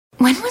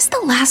When was the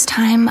last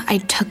time I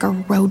took a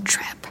road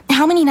trip?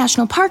 How many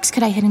national parks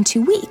could I hit in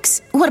 2 weeks?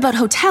 What about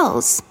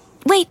hotels?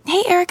 Wait,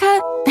 hey,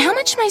 Erica, how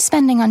much am I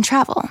spending on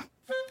travel?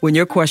 When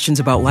your questions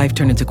about life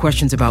turn into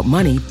questions about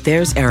money,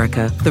 there's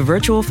Erica, the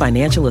virtual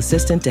financial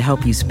assistant to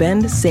help you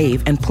spend,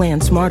 save, and plan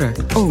smarter.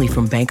 Only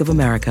from Bank of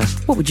America.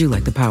 What would you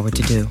like the power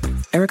to do?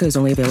 Erica is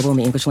only available in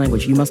the English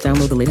language. You must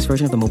download the latest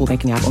version of the mobile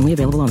banking app, only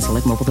available on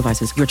select mobile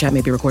devices. Your chat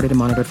may be recorded and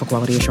monitored for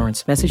quality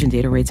assurance. Message and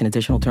data rates and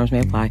additional terms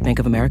may apply. Bank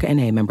of America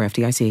N.A., member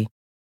FDIC.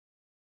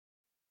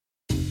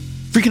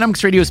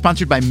 Freakonomics Radio is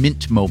sponsored by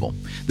Mint Mobile.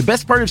 The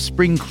best part of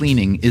spring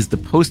cleaning is the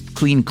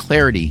post-clean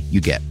clarity you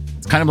get.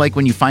 It's kind of like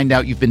when you find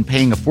out you've been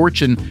paying a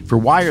fortune for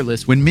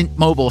wireless when Mint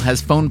Mobile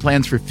has phone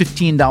plans for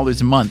 $15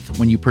 a month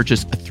when you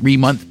purchase a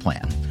 3-month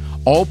plan.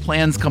 All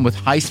plans come with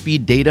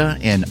high-speed data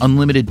and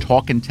unlimited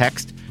talk and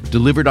text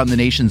delivered on the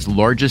nation's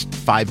largest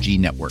 5G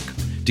network.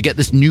 To get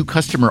this new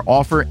customer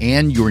offer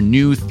and your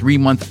new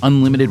 3-month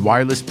unlimited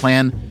wireless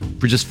plan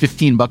for just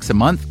 $15 a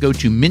month, go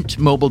to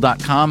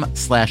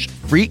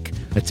mintmobile.com/freak.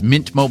 That's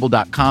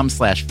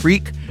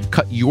mintmobile.com/freak.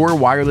 Cut your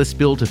wireless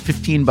bill to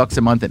 $15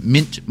 a month at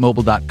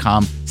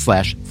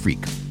mintmobile.com/freak.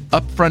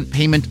 Upfront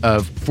payment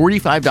of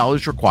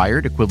 $45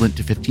 required, equivalent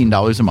to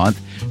 $15 a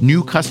month.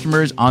 New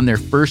customers on their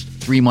first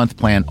 3-month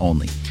plan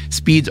only.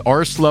 Speeds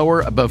are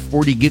slower, above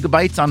 40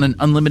 gigabytes on an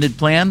unlimited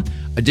plan.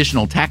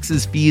 Additional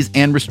taxes, fees,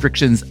 and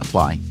restrictions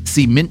apply.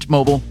 See Mint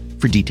Mobile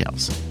for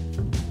details.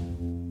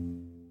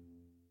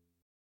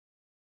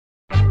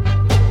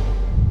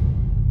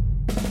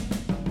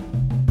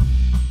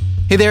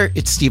 Hey there,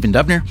 it's Stephen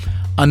Dubner.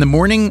 On the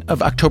morning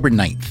of October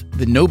 9th,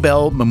 the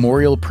Nobel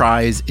Memorial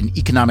Prize in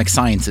Economic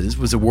Sciences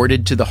was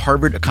awarded to the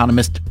Harvard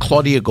economist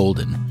Claudia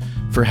Goldin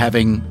for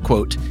having,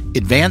 quote,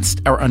 advanced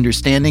our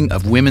understanding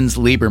of women's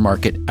labor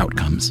market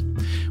outcomes.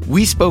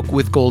 We spoke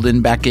with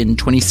Goldin back in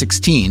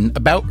 2016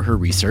 about her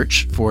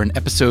research for an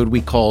episode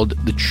we called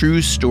The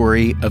True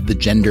Story of the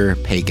Gender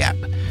Pay Gap.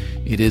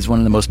 It is one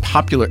of the most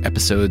popular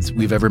episodes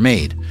we've ever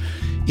made.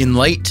 In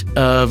light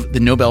of the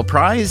Nobel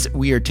Prize,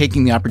 we are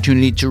taking the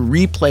opportunity to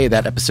replay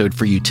that episode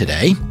for you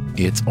today.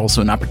 It's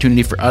also an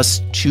opportunity for us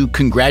to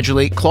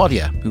congratulate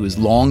Claudia, who has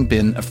long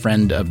been a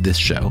friend of this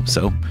show.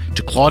 So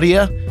to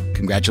Claudia,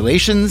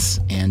 congratulations.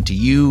 And to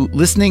you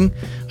listening,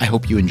 I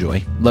hope you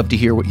enjoy. Love to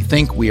hear what you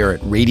think. We are at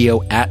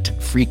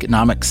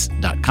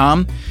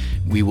radio@freakonomics.com.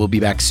 We will be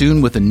back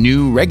soon with a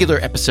new regular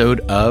episode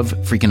of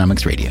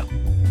Freakonomics Radio.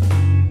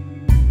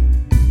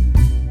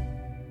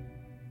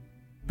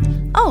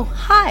 Oh,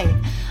 hi.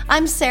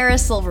 I'm Sarah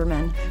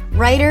Silverman,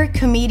 writer,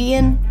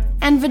 comedian,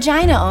 and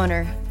vagina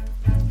owner.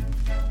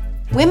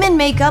 Women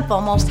make up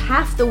almost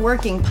half the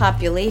working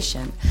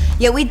population,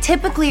 yet we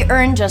typically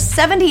earn just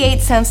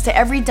 78 cents to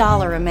every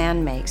dollar a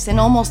man makes in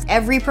almost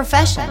every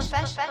profession.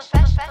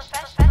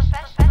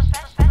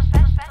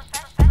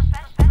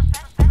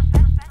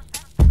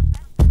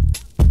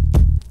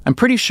 I'm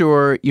pretty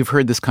sure you've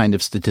heard this kind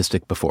of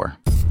statistic before.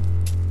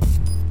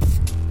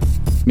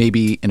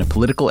 Maybe in a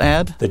political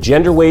ad? The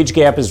gender wage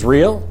gap is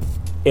real,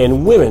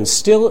 and women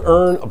still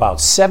earn about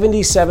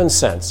 77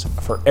 cents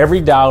for every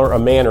dollar a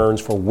man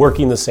earns for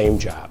working the same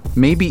job.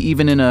 Maybe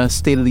even in a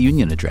State of the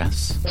Union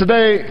address.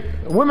 Today,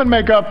 women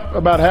make up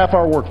about half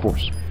our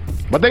workforce,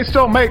 but they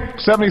still make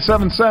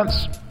 77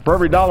 cents for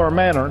every dollar a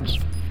man earns.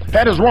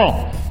 That is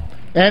wrong.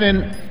 And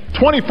in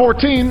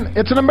 2014,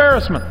 it's an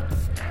embarrassment.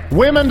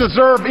 Women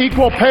deserve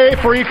equal pay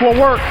for equal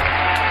work.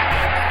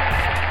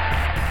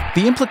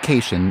 The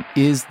implication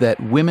is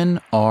that women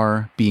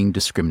are being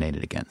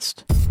discriminated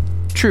against.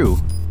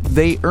 True,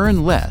 they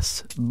earn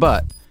less,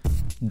 but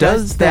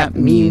does that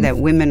mean that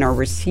women are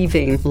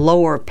receiving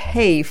lower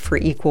pay for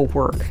equal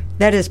work?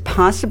 That is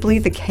possibly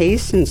the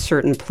case in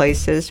certain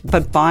places,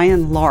 but by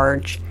and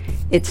large,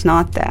 it's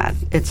not that.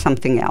 It's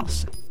something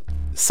else.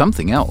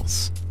 Something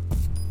else?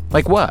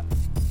 Like what?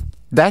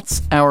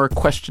 That's our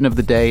question of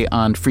the day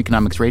on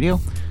Freakonomics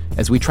Radio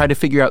as we try to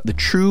figure out the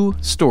true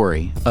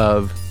story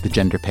of the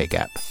gender pay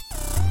gap.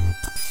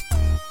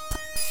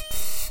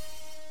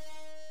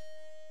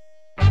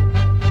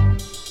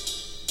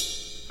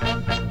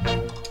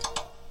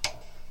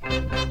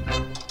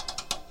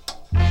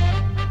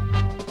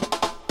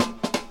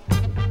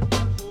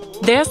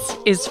 This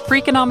is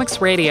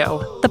Freakonomics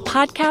Radio, the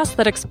podcast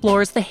that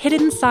explores the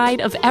hidden side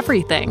of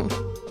everything,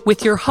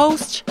 with your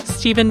host,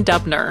 Stephen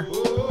Dubner.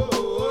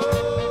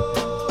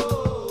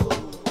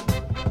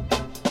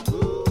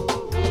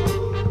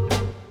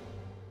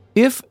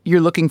 If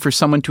you're looking for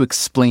someone to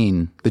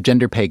explain the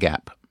gender pay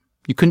gap,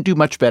 you couldn't do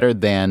much better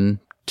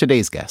than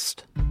today's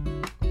guest.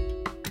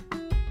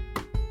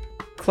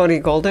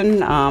 Claudia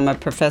Goldin, I'm a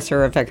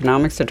professor of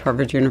economics at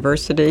Harvard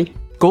University.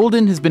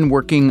 Goldin has been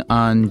working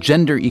on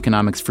gender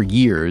economics for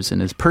years and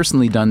has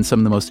personally done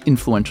some of the most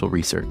influential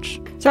research.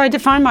 So I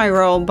define my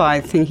role by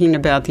thinking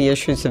about the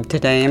issues of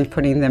today and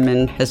putting them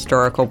in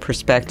historical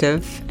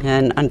perspective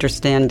and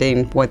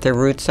understanding what their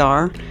roots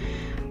are,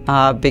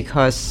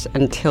 because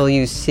until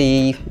you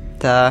see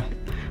the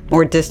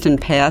more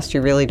distant past,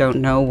 you really don't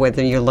know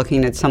whether you're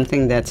looking at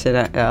something that's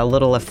a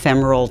little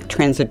ephemeral,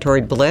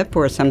 transitory blip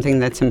or something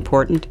that's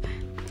important.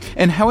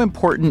 And how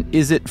important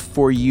is it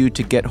for you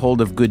to get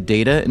hold of good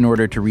data in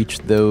order to reach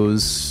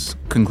those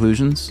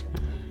conclusions?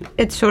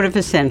 It's sort of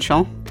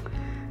essential.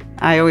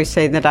 I always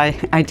say that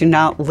I do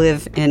not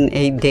live in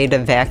a data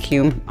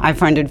vacuum. I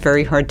find it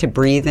very hard to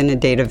breathe in a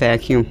data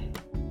vacuum.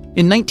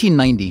 In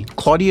 1990,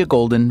 Claudia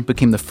Goldin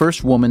became the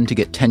first woman to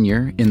get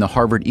tenure in the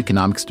Harvard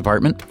Economics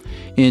Department.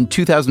 In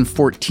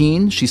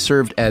 2014, she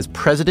served as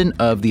president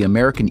of the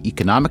American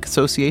Economic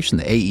Association,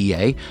 the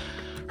AEA.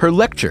 Her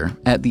lecture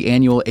at the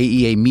annual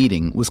AEA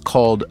meeting was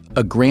called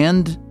A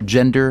Grand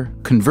Gender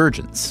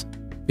Convergence,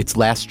 its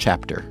last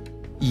chapter.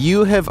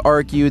 You have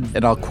argued,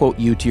 and I'll quote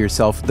you to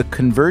yourself, the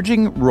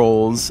converging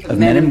roles of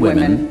men and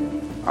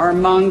women are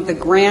among the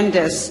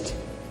grandest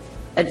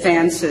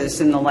advances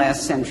in the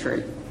last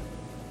century.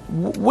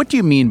 What do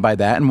you mean by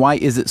that, and why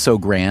is it so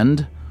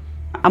grand?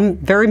 I'm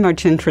very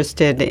much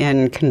interested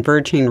in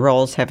converging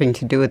roles having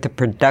to do with the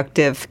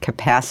productive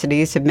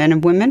capacities of men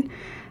and women.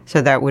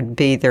 So that would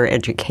be their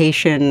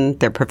education,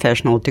 their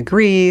professional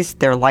degrees,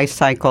 their life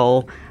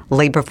cycle,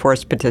 labor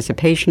force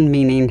participation,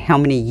 meaning how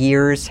many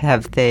years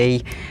have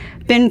they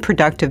been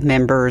productive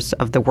members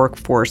of the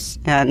workforce.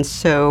 And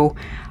so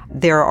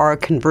there are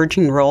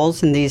converging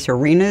roles in these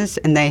arenas,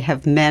 and they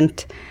have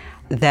meant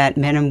that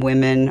men and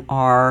women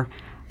are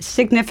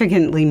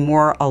significantly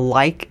more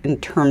alike in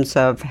terms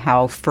of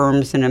how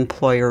firms and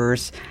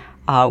employers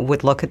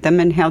would look at them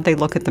and how they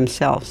look at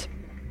themselves.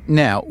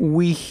 Now,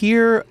 we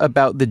hear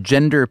about the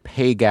gender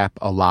pay gap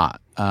a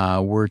lot.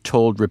 We're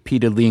told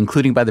repeatedly,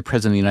 including by the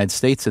President of the United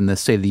States in the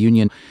State of the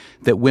Union,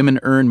 that women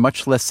earn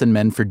much less than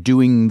men for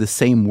doing the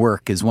same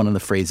work is one of the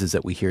phrases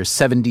that we hear,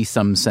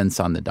 70-some cents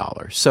on the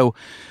dollar. So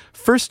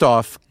first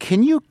off,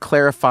 can you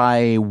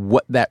clarify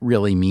what that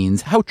really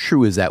means? How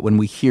true is that when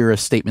we hear a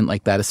statement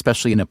like that,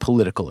 especially in a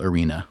political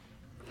arena?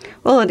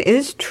 Well, it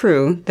is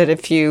true that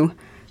if you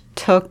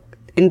took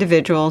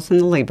individuals in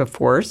the labor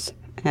force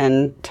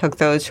and took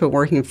those who are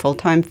working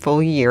full-time,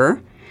 full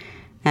year,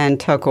 and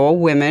took all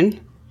women,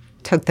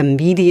 took the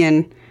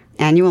median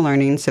annual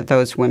earnings of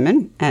those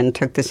women, and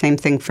took the same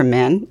thing for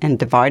men, and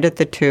divided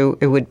the two,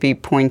 it would be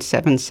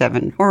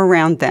 0.77, or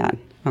around that,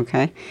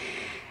 okay?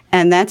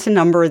 And that's a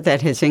number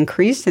that has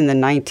increased in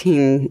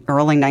the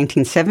early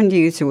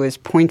 1970s. It was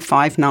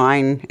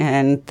 0.59,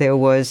 and there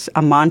was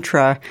a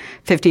mantra,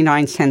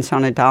 59 cents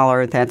on a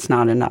dollar, that's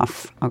not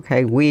enough,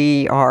 okay?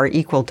 We are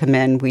equal to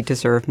men, we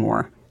deserve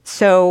more.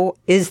 So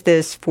is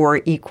this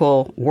for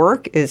equal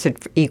work? Is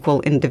it for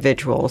equal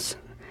individuals?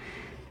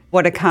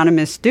 What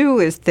economists do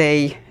is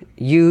they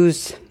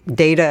use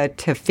data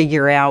to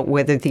figure out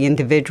whether the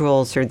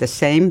individuals are the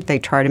same. They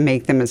try to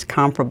make them as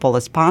comparable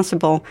as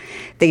possible.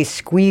 They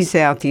squeeze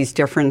out these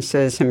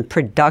differences in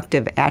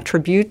productive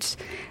attributes.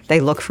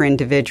 They look for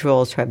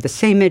individuals who have the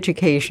same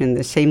education,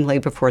 the same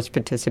labor force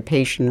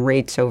participation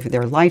rates over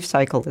their life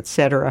cycle, et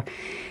cetera.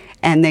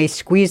 And they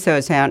squeeze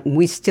those out, and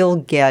we still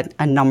get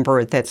a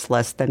number that's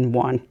less than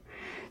 1.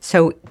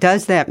 So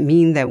does that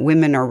mean that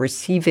women are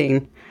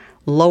receiving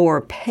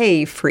lower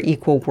pay for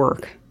equal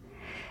work?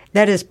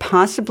 That is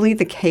possibly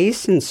the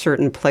case in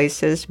certain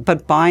places,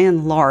 but by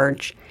and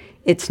large,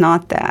 it's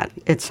not that.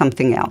 It's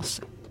something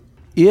else.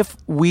 If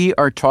we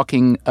are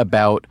talking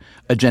about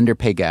a gender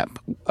pay gap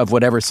of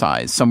whatever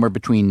size, somewhere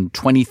between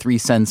 23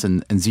 cents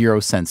and 0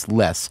 cents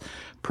less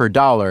per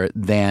dollar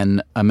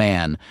than a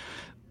man,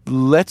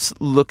 let's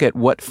look at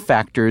what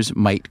factors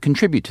might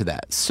contribute to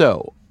that.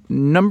 So,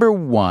 number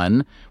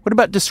one, what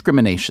about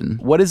discrimination?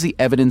 What is the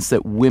evidence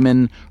that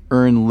women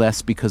earn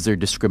less because they're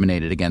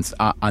discriminated against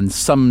on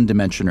some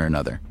dimension or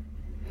another?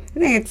 I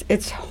think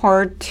it's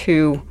hard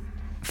to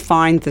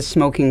find the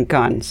smoking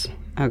guns,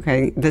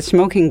 okay? The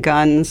smoking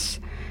guns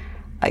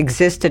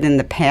existed in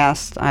the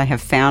past. I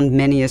have found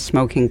many a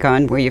smoking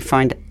gun where you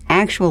find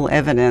actual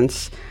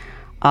evidence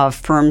of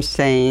firms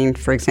saying,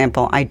 for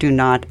example, I do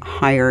not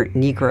hire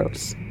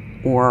Negroes,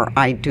 or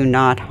I do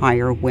not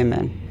hire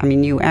women. I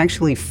mean, you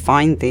actually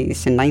find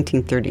these in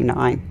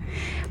 1939.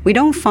 We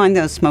don't find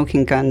those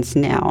smoking guns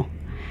now.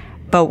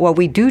 But what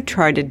we do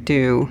try to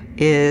do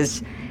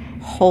is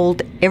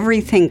hold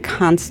everything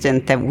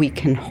constant that we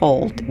can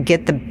hold,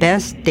 get the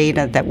best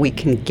data that we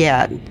can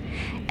get.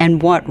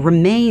 And what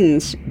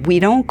remains, we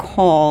don't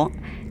call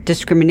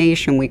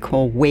discrimination, we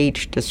call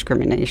wage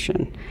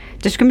discrimination.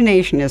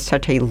 Discrimination is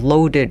such a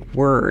loaded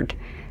word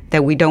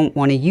that we don't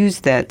want to use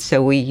that,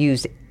 so we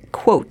use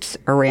quotes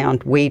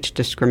around wage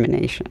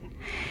discrimination.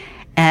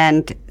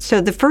 And so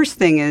the first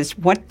thing is,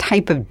 what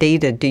type of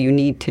data do you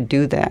need to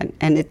do that?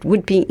 And it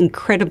would be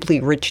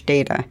incredibly rich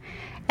data.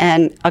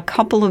 And a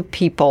couple of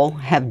people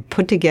have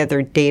put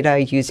together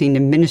data using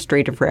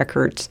administrative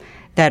records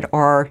that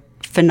are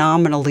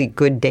phenomenally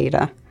good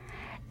data,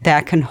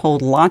 that can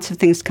hold lots of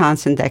things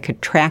constant, that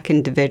could track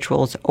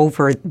individuals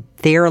over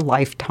their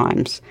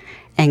lifetimes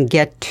and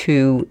get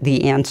to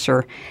the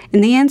answer.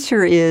 And the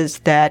answer is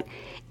that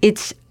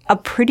it's a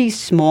pretty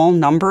small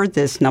number,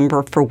 this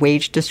number for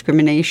wage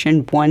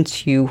discrimination,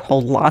 once you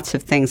hold lots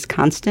of things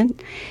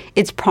constant.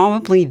 It's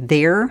probably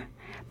there,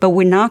 but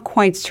we're not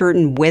quite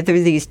certain whether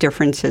these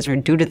differences are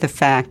due to the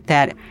fact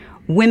that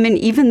women,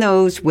 even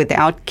those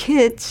without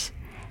kids,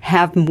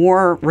 have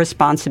more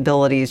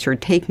responsibilities or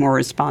take more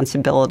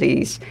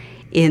responsibilities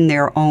in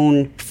their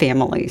own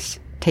families,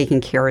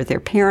 taking care of their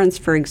parents,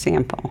 for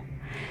example.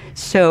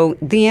 So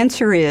the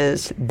answer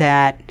is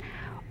that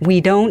we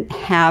don't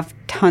have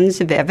tons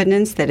of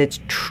evidence that it's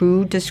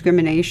true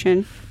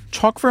discrimination.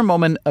 Talk for a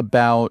moment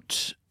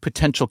about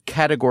potential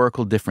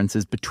categorical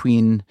differences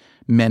between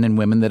men and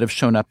women that have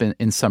shown up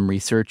in some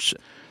research.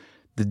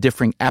 The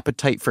differing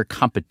appetite for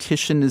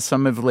competition, as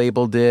some have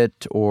labeled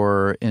it,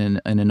 or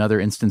in another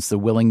instance, the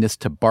willingness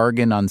to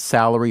bargain on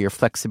salary or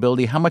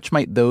flexibility. How much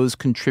might those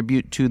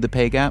contribute to the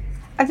pay gap?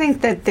 I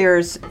think that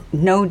there's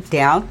no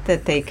doubt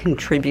that they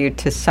contribute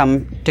to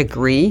some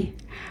degree.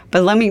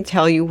 But let me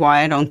tell you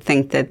why I don't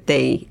think that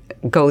they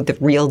go the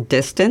real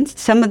distance.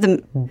 Some of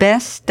the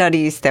best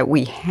studies that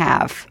we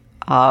have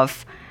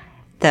of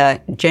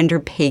the gender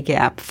pay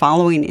gap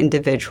following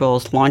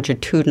individuals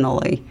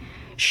longitudinally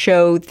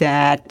show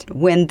that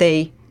when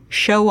they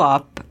show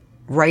up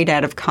right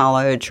out of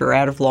college or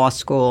out of law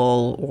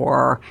school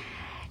or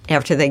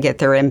after they get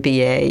their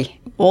MBA,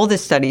 all the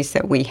studies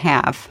that we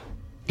have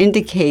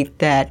indicate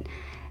that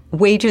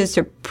wages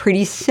are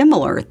pretty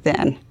similar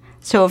then.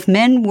 So if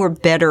men were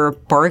better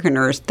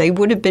bargainers, they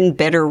would have been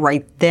better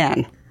right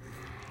then.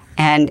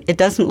 And it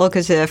doesn't look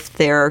as if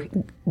they're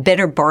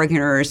better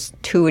bargainers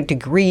to a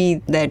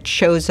degree that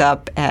shows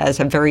up as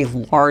a very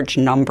large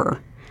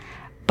number.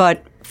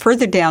 But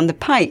further down the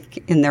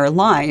pike in their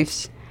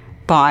lives,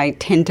 by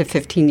 10 to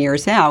 15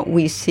 years out,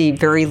 we see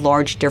very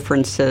large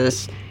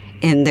differences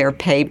in their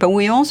pay. But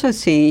we also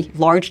see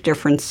large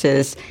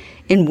differences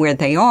in where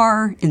they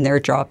are, in their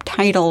job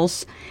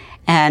titles.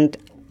 And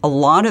a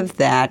lot of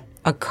that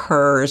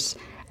occurs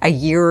a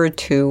year or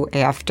two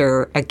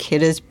after a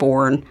kid is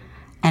born,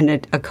 and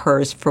it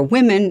occurs for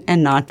women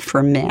and not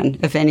for men.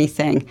 If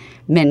anything,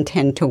 men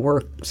tend to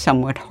work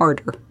somewhat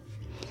harder.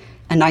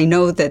 And I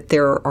know that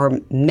there are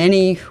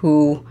many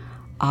who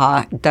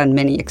done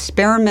many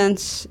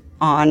experiments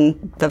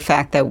on the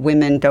fact that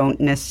women don't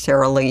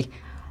necessarily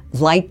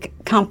like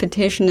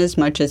competition as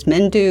much as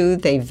men do.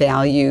 They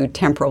value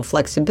temporal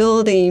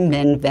flexibility.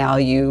 Men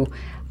value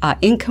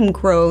income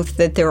growth,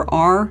 that there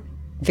are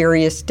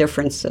various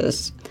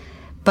differences.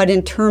 But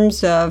in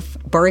terms of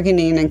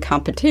bargaining and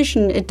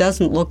competition, it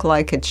doesn't look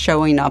like it's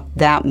showing up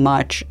that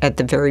much at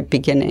the very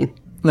beginning.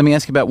 Let me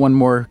ask you about one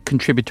more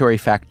contributory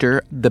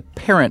factor, the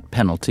parent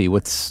penalty,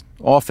 what's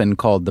often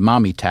called the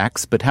mommy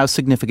tax, but how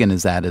significant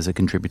is that as a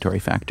contributory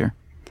factor?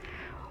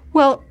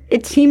 Well,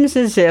 it seems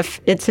as if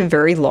it's a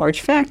very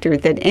large factor,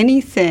 that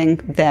anything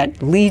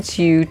that leads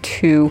you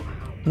to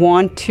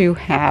want to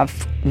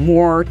have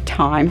more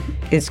time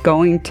is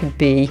going to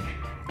be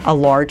a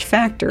large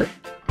factor.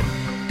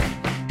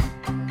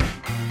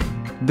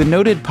 The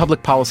noted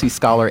public policy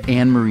scholar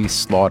Anne-Marie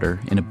Slaughter,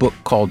 in a book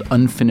called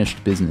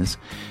Unfinished Business,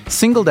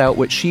 singled out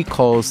what she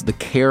calls the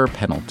care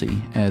penalty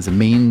as a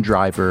main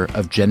driver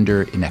of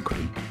gender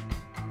inequity.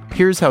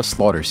 Here's how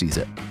Slaughter sees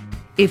it.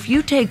 If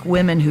you take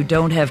women who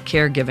don't have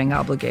caregiving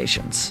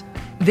obligations,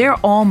 they're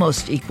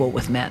almost equal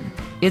with men.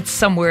 It's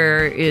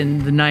somewhere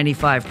in the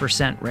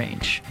 95%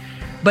 range.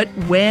 But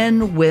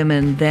when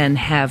women then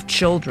have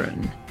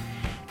children,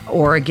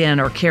 or again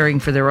are caring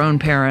for their own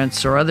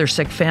parents or other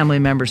sick family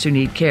members who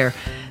need care,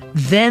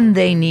 then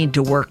they need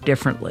to work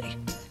differently.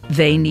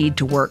 They need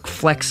to work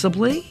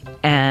flexibly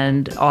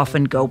and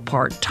often go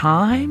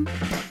part-time.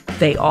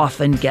 They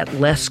often get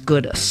less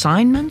good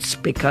assignments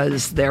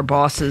because their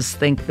bosses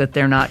think that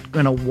they're not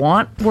going to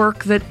want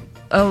work that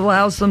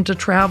allows them to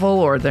travel,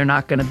 or they're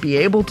not going to be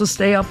able to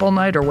stay up all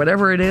night, or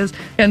whatever it is.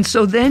 And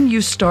so then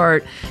you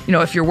start,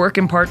 if you're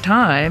working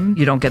part-time,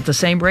 you don't get the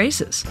same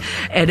raises.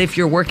 And if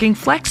you're working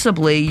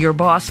flexibly, your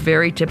boss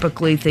very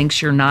typically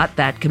thinks you're not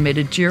that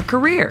committed to your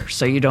career,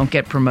 so you don't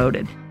get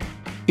promoted.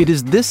 It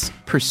is this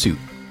pursuit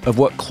of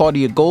what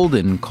Claudia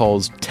Goldin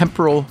calls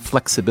temporal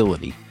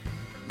flexibility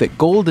that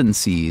Goldin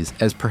sees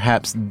as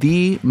perhaps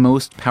the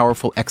most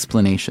powerful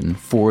explanation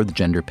for the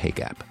gender pay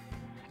gap.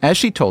 As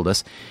she told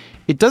us,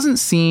 it doesn't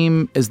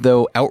seem as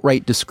though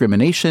outright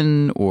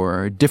discrimination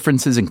or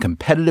differences in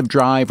competitive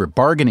drive or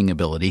bargaining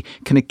ability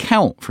can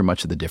account for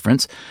much of the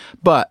difference,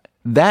 but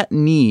that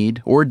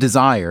need or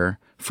desire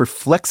for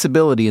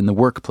flexibility in the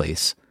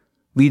workplace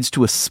leads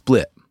to a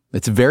split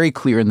that's very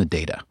clear in the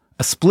data,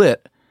 a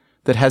split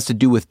that has to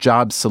do with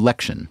job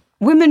selection.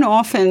 Women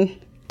often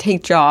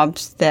take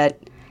jobs that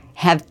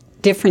have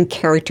different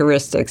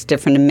characteristics,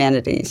 different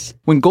amenities.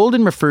 When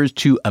Goldin refers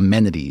to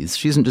amenities,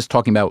 she isn't just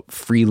talking about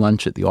free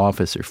lunch at the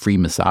office or free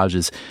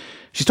massages.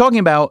 She's talking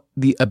about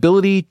the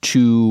ability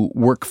to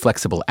work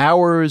flexible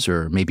hours,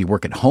 or maybe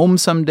work at home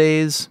some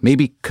days,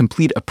 maybe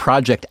complete a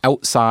project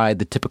outside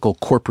the typical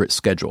corporate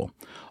schedule,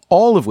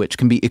 all of which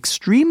can be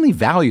extremely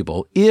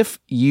valuable if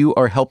you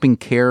are helping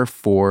care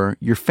for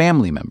your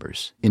family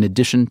members in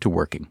addition to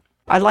working.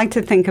 I like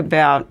to think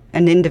about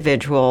an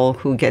individual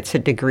who gets a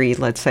degree,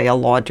 let's say a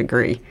law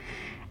degree.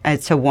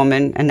 It's a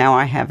woman, and now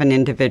I have an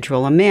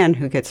individual, a man,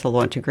 who gets a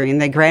law degree,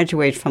 and they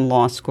graduate from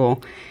law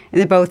school, and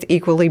they're both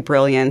equally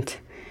brilliant,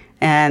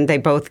 and they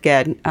both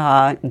get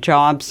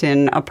jobs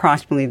in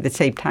approximately the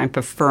same type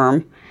of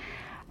firm.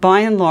 by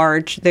and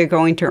large, they're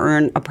going to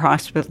earn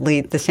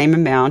approximately the same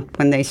amount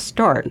when they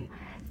start.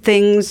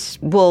 Things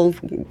will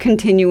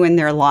continue in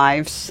their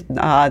lives.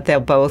 They'll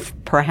both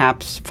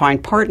perhaps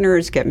find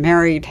partners, get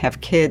married,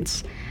 have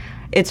kids.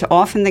 It's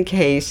often the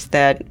case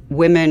that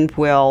women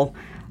will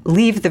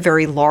leave the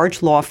very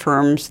large law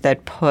firms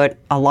that put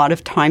a lot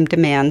of time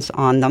demands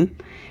on them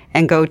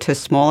and go to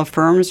smaller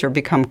firms or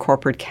become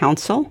corporate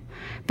counsel,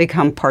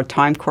 become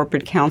part-time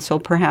corporate counsel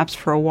perhaps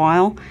for a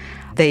while.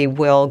 They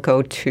will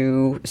go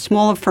to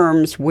smaller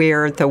firms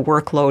where the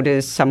workload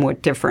is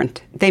somewhat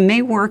different. They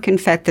may work, in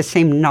fact, the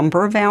same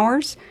number of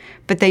hours,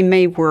 but they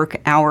may work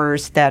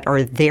hours that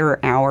are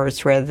their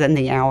hours rather than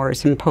the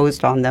hours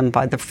imposed on them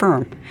by the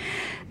firm.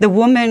 The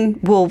woman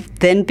will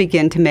then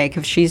begin to make,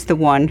 if she's the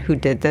one who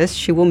did this,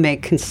 she will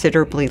make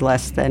considerably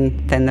less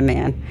than the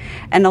man.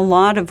 And a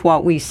lot of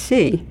what we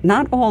see,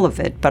 not all of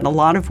it, but a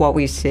lot of what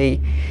we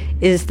see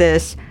is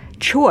this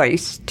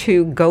choice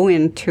to go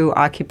into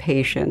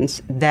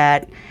occupations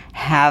that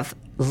have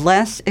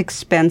less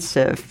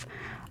expensive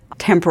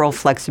temporal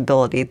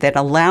flexibility, that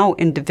allow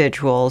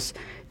individuals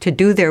to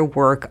do their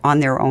work on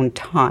their own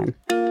time.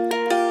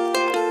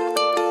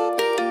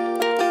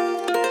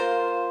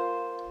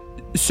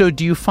 So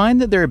do you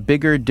find that there are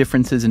bigger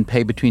differences in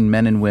pay between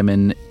men and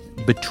women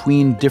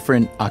between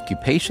different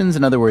occupations?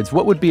 In other words,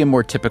 what would be a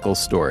more typical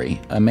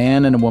story? A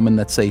man and a woman,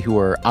 let's say, who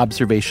are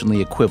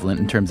observationally equivalent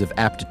in terms of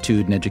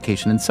aptitude and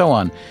education and so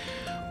on.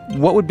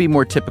 What would be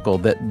more typical?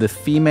 That the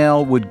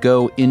female would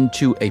go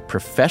into a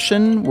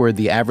profession where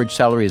the average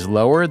salary is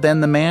lower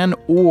than the man,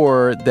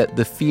 or that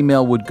the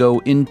female would go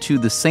into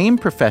the same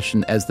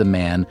profession as the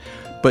man,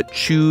 but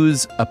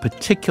choose a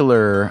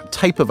particular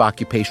type of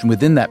occupation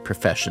within that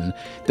profession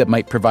that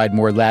might provide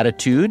more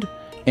latitude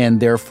and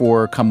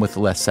therefore come with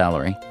less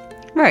salary?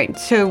 Right.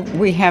 So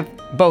we have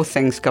both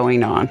things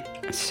going on.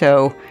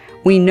 So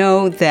we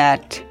know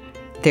that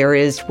there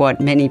is what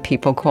many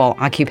people call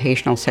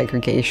occupational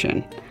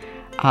segregation.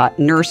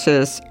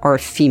 Nurses are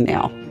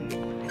female.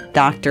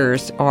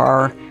 Doctors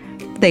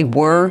they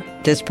were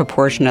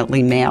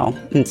disproportionately male.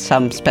 In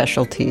some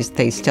specialties,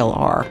 they still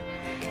are.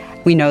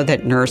 We know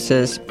that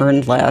nurses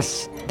earn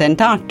less than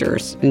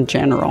doctors in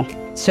general.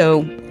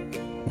 So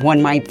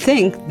one might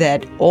think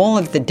that all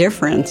of the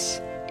difference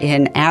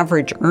in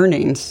average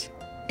earnings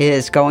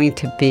is going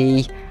to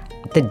be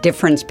the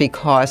difference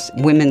because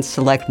women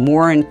select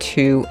more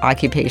into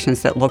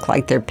occupations that look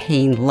like they're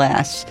paying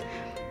less,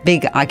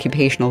 big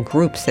occupational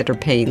groups that are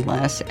paying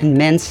less, and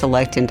men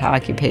select into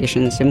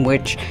occupations in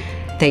which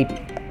they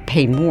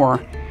pay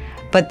more.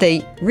 But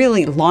the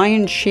really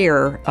lion's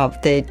share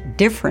of the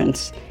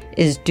difference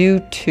is due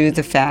to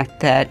the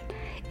fact that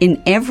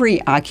in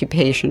every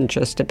occupation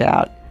just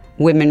about,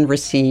 women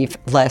receive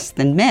less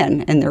than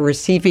men, and they're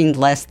receiving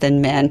less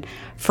than men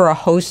for a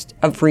host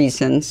of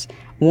reasons,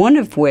 one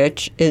of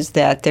which is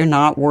that they're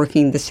not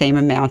working the same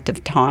amount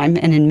of time,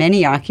 and in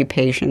many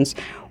occupations,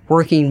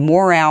 working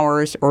more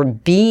hours or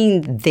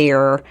being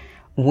there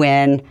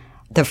when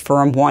the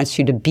firm wants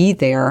you to be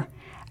there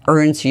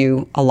earns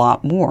you a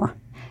lot more.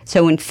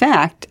 So in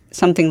fact,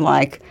 something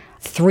like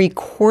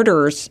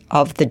 3/4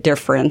 of the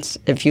difference,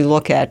 if you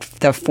look at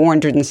the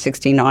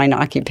 469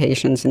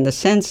 occupations in the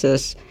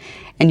census,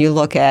 and you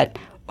look at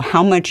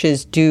how much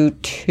is due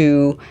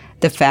to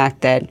the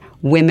fact that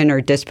women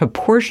are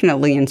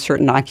disproportionately in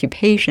certain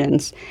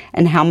occupations,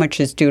 and how much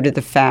is due to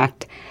the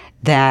fact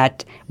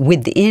that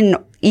within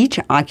each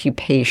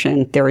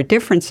occupation there are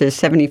differences,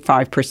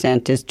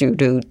 75% is due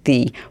to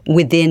the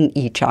within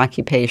each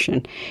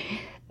occupation.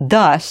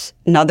 Thus,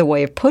 another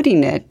way of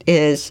putting it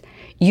is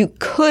you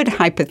could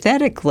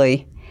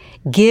hypothetically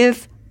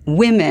give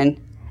women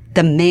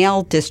the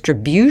male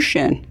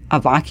distribution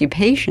of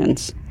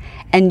occupations,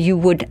 and you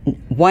would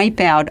wipe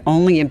out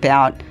only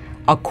about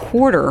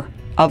 1/4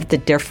 of the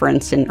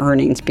difference in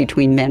earnings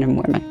between men and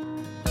women.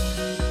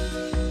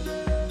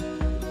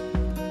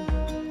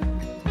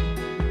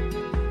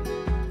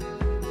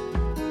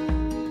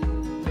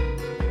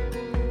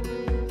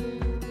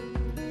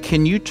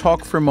 Can you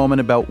talk for a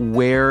moment about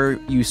where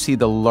you see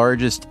the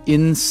largest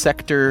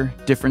in-sector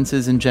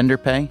differences in gender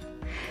pay?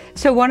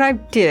 So what I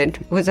did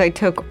was I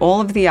took all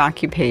of the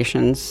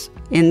occupations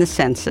in the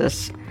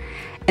census,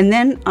 and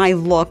then I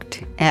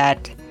looked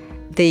at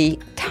the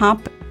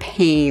top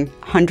paying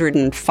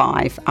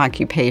 105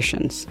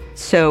 occupations.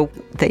 So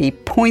the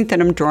point that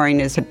I'm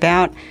drawing is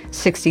about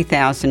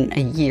 $60,000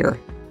 a year.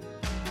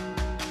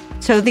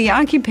 So the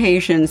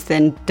occupations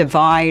then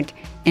divide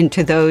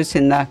into those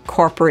in the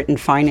corporate and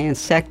finance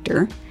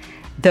sector,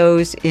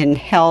 those in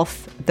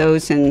health,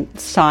 those in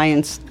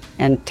science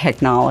and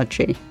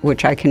technology,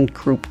 which I can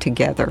group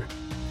together.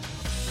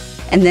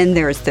 And then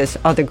there's this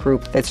other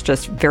group that's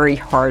just very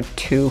hard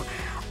to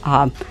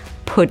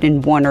put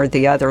in one or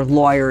the other.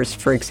 Lawyers,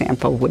 for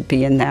example, would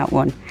be in that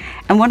one.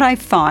 And what I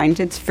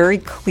find, it's very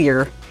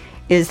clear,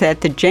 is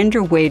that the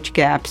gender wage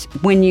gaps,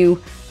 when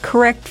you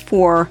correct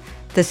for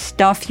the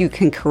stuff you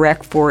can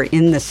correct for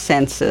in the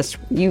census,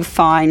 you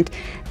find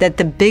that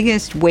the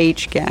biggest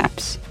wage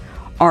gaps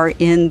are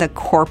in the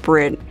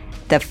corporate,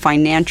 the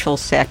financial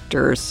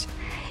sectors.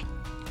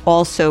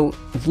 also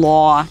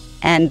law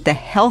and the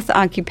health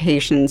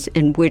occupations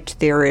in which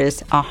there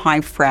is a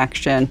high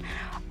fraction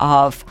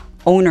of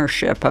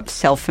ownership of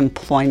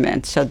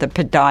self-employment. So the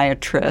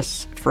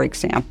podiatrists, for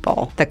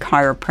example, the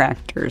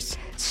chiropractors.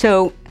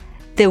 So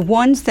the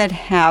ones that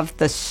have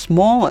the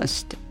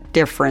smallest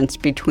difference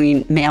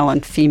between male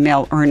and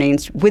female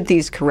earnings with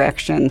these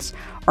corrections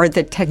are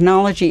the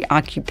technology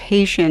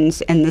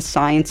occupations and the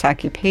science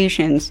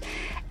occupations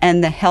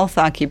and the health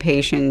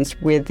occupations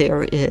where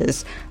there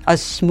is a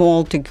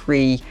small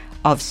degree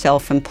of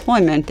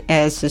self-employment,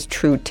 as is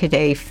true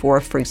today for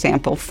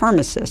example,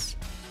 pharmacists.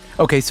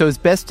 Okay, so as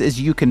best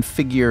as you can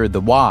figure the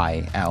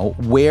why out,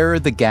 where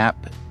the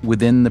gap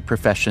within the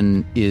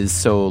profession is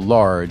so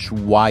large,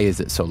 why is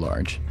it so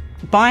large?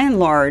 By and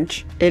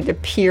large, it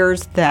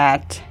appears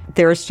that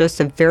there's just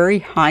a very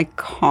high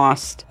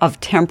cost of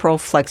temporal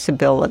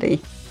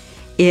flexibility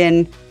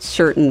in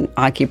certain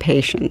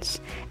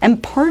occupations.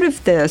 And part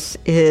of this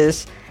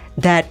is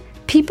that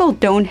people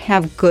don't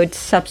have good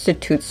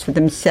substitutes for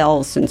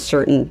themselves in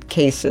certain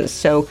cases.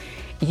 So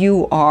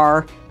you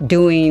are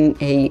doing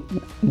a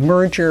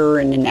merger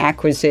and an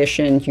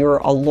acquisition, you're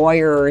a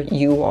lawyer,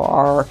 you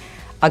are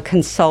a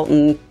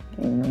consultant,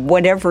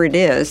 whatever it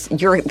is,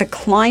 the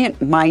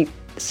client might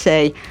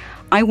say,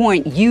 I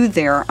want you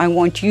there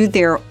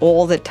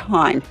all the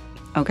time.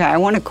 Okay, I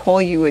want to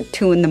call you at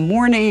 2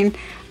 a.m.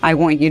 I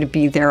want you to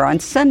be there on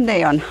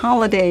Sunday, on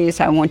holidays.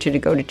 I want you to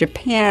go to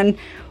Japan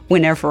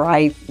whenever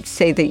I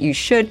say that you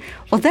should.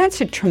 Well,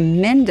 that's a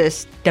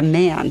tremendous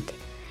demand.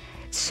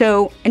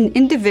 So an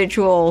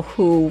individual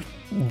who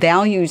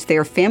values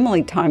their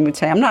family time would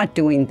say, I'm not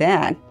doing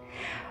that.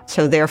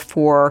 So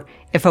therefore,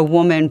 if a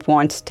woman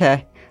wants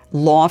to,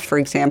 law, for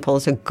example,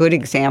 is a good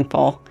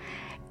example.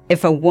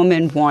 If a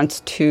woman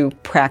wants to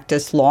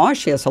practice law,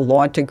 she has a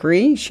law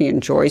degree, she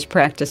enjoys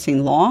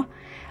practicing law,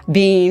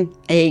 being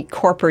a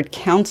corporate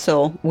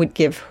counsel would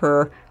give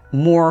her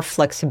more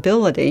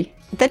flexibility.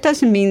 That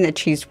doesn't mean that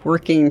she's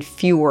working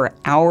fewer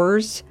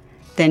hours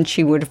than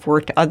she would have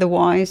worked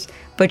otherwise,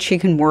 but she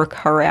can work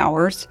her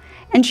hours,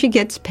 and she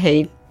gets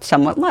paid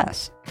somewhat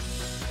less.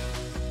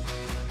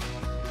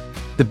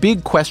 The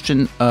big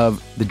question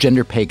of the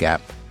gender pay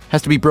gap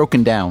has to be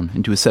broken down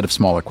into a set of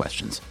smaller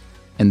questions.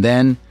 And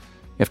then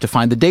you have to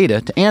find the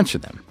data to answer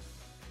them.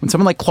 When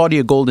someone like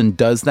Claudia Goldin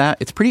does that,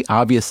 it's pretty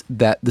obvious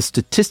that the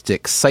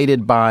statistics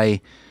cited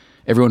by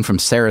everyone from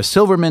Sarah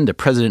Silverman to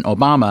President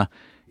Obama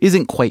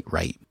isn't quite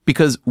right.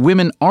 Because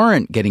women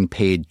aren't getting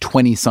paid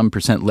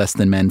 20-some% less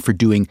than men for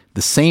doing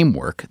the same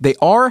work. They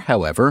are,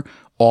 however,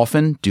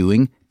 often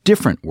doing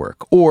different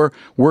work or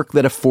work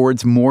that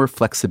affords more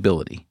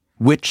flexibility,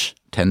 which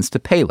tends to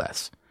pay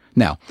less.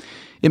 Now,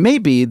 it may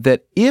be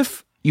that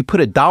if you put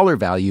a dollar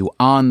value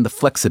on the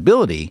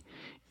flexibility,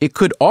 it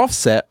could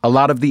offset a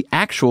lot of the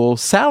actual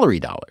salary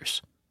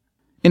dollars.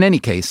 In any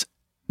case,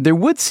 there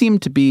would seem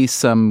to be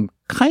some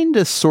kind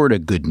of sort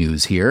of good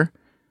news here,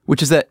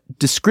 which is that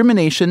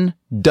discrimination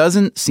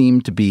doesn't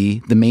seem to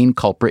be the main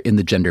culprit in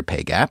the gender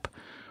pay gap,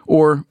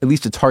 or at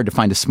least it's hard to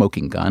find a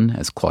smoking gun,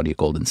 as Claudia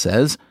Goldin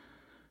says,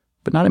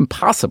 but not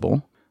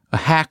impossible. A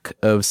hack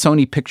of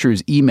Sony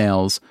Pictures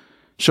emails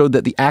showed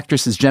that the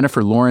actresses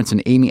Jennifer Lawrence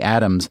and Amy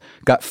Adams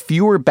got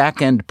fewer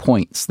back-end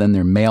points than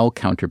their male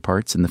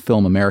counterparts in the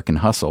film American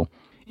Hustle.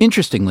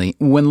 Interestingly,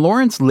 when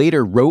Lawrence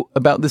later wrote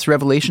about this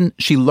revelation,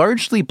 she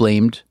largely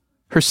blamed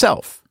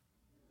herself.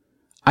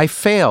 I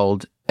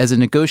failed as a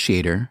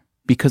negotiator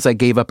because I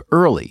gave up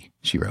early,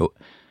 she wrote.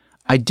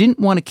 I didn't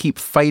want to keep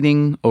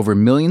fighting over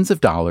millions of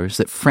dollars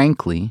that,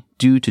 frankly,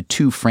 due to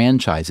 2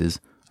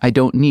 franchises, I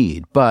don't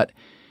need. But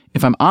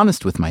if I'm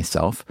honest with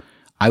myself,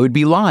 I would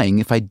be lying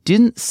if I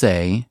didn't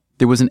say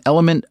there was an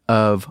element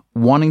of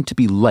wanting to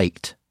be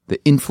liked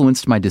that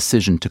influenced my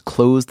decision to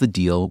close the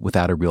deal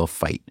without a real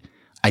fight.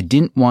 I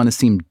didn't want to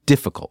seem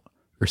difficult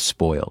or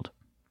spoiled.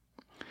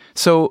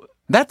 So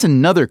that's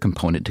another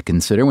component to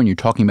consider when you're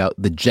talking about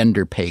the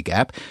gender pay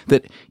gap,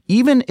 that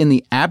even in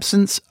the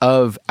absence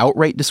of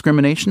outright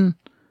discrimination,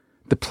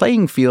 the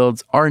playing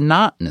fields are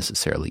not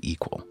necessarily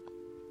equal.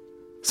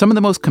 Some of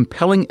the most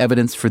compelling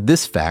evidence for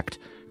this fact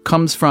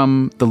comes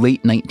from the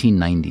late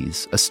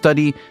 1990s, a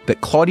study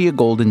that Claudia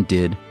Goldin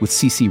did with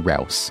C.C.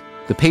 Rouse.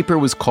 The paper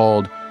was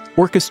called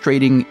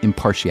Orchestrating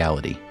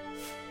Impartiality.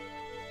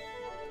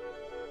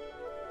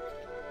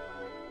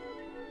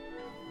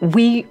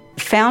 We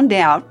found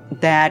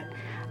out that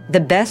the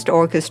best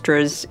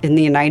orchestras in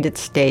the United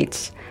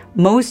States,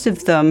 most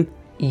of them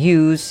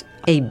use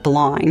a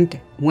blind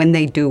when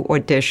they do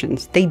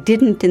auditions. They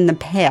didn't in the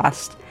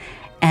past,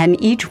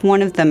 and each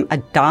one of them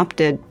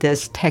adopted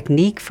this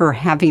technique for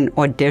having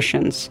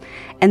auditions.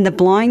 And the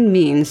blind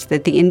means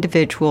that the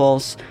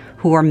individuals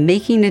who are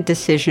making a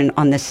decision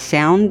on the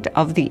sound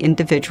of the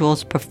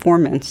individual's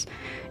performance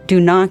do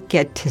not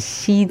get to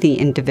see the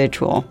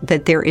individual,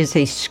 that there is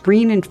a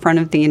screen in front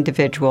of the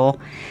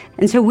individual.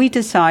 And so we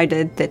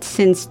decided that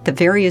since the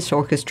various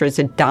orchestras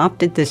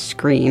adopted this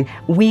screen,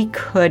 we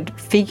could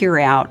figure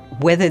out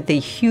whether the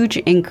huge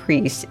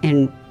increase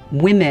in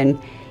women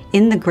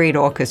in the great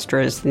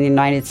orchestras in the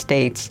United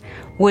States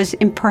was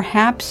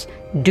perhaps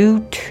due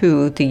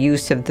to the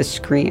use of the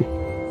screen.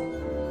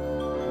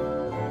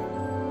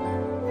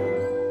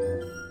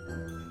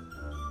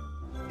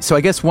 So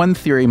I guess one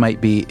theory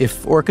might be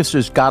if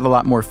orchestras got a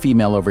lot more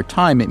female over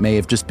time, it may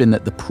have just been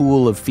that the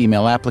pool of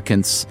female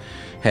applicants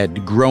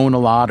had grown a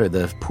lot or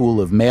the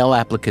pool of male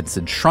applicants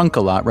had shrunk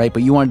a lot, right?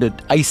 But you wanted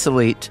to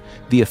isolate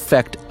the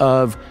effect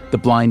of the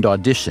blind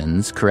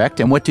auditions, correct?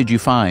 And what did you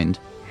find?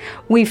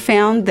 We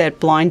found that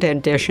blind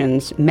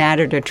auditions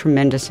mattered a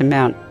tremendous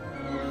amount.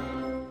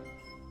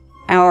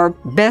 Our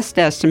best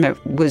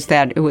estimate was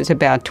that it was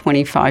about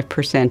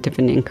 25% of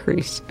an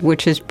increase,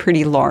 which is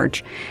pretty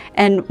large.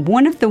 And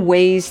one of the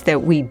ways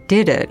that we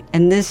did it,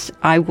 and this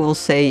I will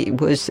say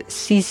was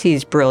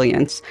Cece's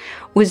brilliance,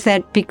 was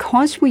that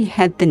because we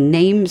had the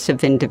names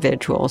of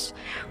individuals,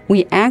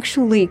 we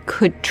actually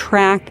could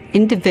track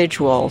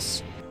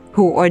individuals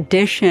who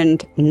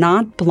auditioned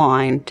not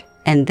blind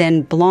and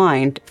then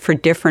blind for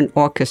different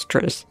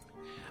orchestras.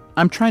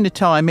 I'm trying to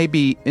tell, I may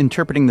be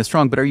interpreting this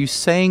wrong, but are you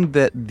saying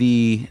that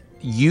the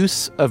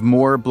use of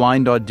more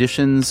blind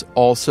auditions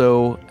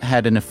also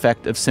had an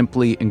effect of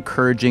simply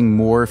encouraging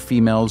more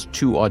females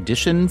to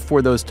audition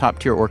for those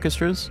top-tier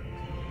orchestras?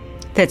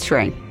 That's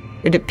right.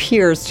 It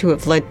appears to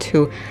have led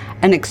to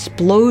an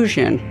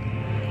explosion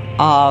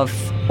of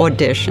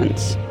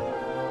auditions.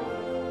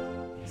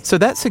 So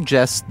that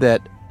suggests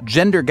that,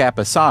 gender gap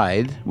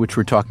aside, which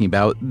we're talking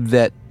about,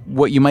 that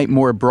what you might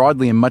more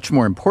broadly and much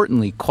more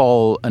importantly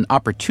call an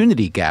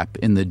opportunity gap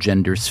in the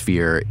gender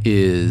sphere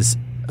is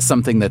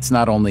something that's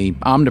not only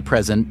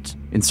omnipresent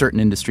in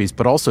certain industries,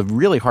 but also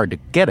really hard to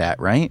get at,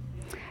 right?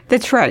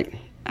 That's right.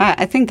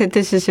 I think that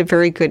this is a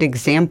very good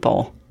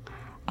example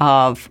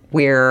of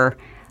where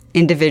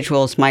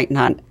individuals might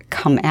not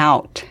come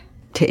out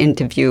to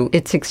interview.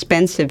 It's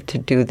expensive to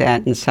do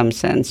that in some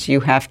sense. You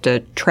have to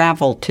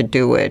travel to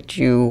do it.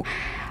 You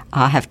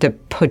have to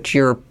put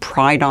your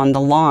pride on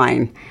the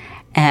line.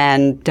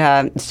 And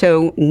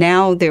so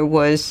now there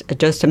was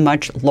just a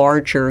much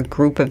larger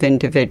group of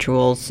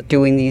individuals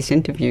doing these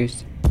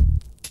interviews.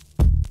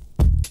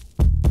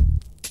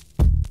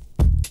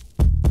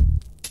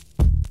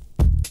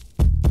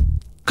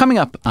 Coming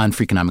up on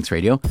Freakonomics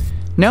Radio,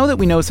 now that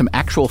we know some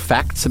actual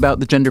facts about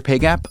the gender pay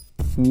gap,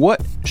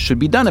 what should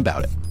be done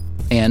about it?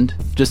 And,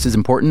 just as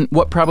important,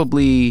 what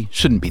probably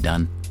shouldn't be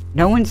done?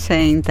 No one's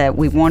saying that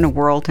we want a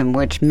world in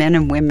which men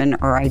and women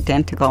are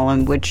identical,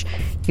 in which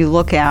you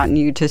look out and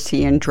you just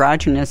see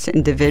androgynous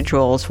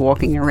individuals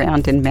walking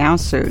around in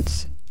mouse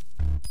suits.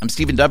 I'm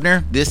Stephen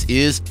Dubner. This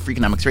is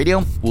Freakonomics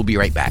Radio. We'll be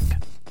right back.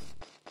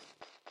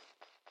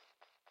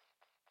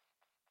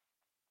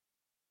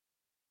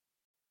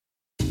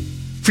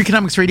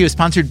 Freakonomics Radio is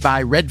sponsored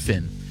by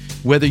Redfin.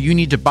 Whether you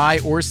need to buy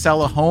or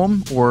sell a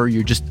home, or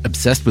you're just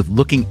obsessed with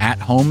looking at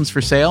homes for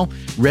sale,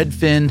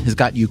 Redfin has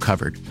got you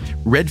covered.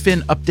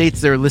 Redfin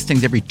updates their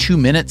listings every 2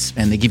 minutes,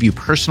 and they give you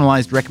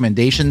personalized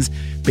recommendations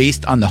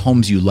based on the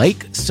homes you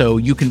like, so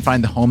you can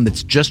find the home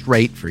that's just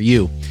right for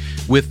you.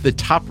 With the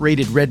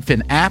top-rated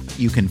Redfin app,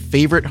 you can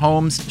favorite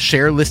homes,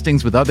 share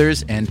listings with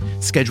others, and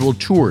schedule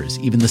tours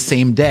even the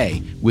same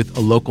day with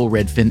a local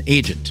Redfin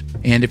agent.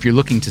 And if you're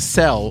looking to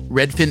sell,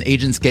 Redfin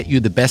agents get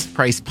you the best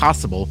price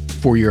possible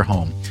for your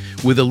home.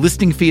 With a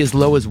listing fee as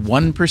low as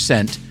 1%,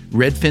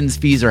 Redfin's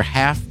fees are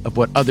half of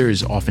what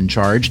others often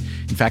charge.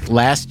 In fact,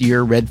 last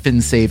year,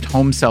 Redfin saved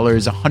home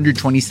sellers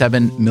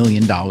 $127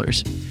 million.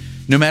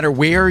 No matter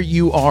where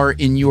you are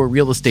in your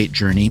real estate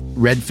journey,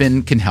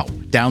 Redfin can help.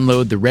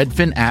 Download the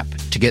Redfin app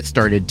to get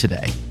started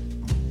today.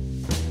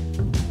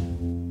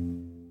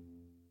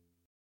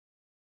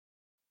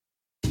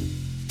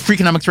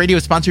 Freakonomics Radio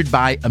is sponsored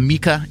by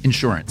Amica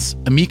Insurance.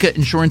 Amica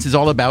Insurance is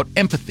all about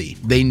empathy.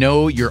 They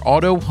know your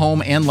auto,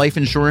 home, and life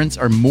insurance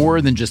are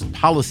more than just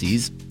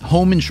policies.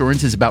 Home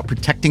insurance is about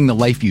protecting the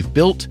life you've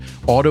built.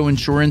 Auto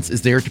insurance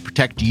is there to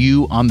protect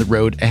you on the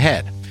road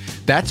ahead.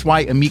 That's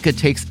why Amica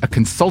takes a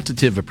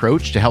consultative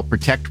approach to help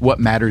protect what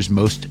matters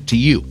most to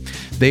you.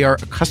 They are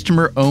a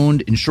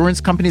customer-owned insurance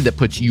company that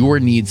puts your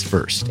needs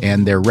first,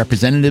 and their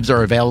representatives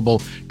are available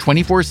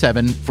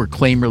 24/7 for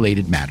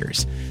claim-related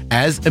matters.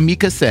 As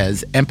Amica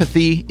says,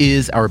 empathy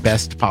is our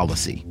best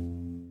policy.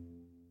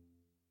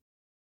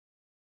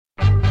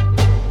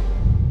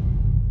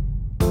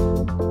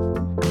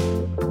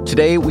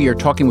 Today, we are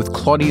talking with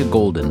Claudia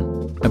Golden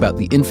about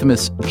the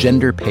infamous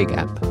gender pay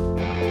gap.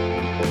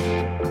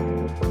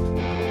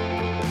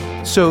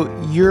 So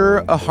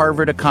you're a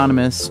Harvard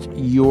economist.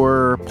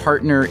 Your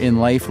partner in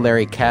life,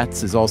 Larry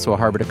Katz, is also a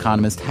Harvard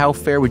economist. How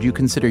fair would you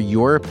consider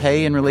your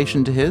pay in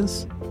relation to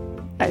his?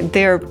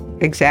 They're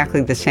exactly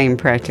the same,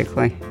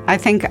 practically. I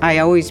think I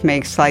always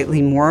make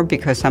slightly more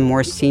because I'm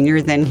more senior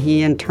than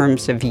he in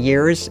terms of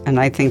years, and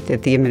I think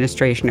that the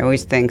administration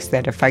always thinks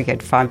that if I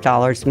get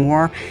 $5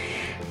 more,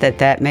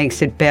 that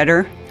makes it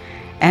better,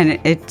 and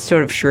it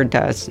sort of sure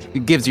does.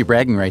 It gives you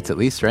bragging rights at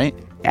least, right?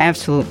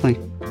 Absolutely.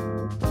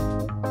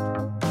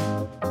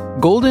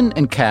 Golden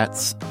and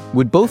Katz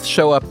would both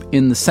show up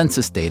in the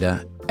census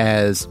data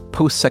as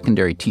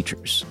post-secondary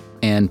teachers.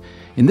 And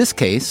in this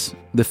case,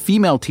 the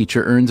female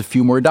teacher earns a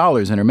few more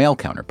dollars than her male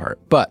counterpart.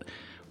 But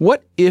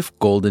what if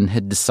Golden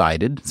had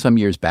decided some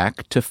years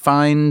back to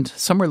find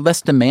somewhere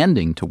less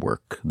demanding to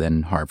work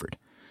than Harvard?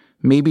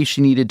 Maybe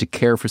she needed to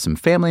care for some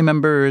family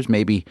members.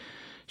 Maybe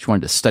she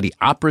wanted to study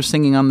opera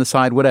singing on the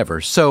side,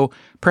 whatever. So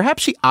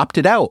perhaps she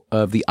opted out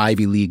of the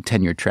Ivy League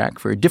tenure track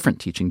for a different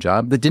teaching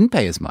job that didn't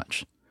pay as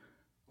much.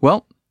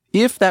 Well,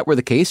 if that were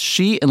the case,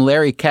 she and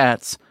Larry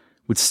Katz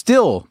would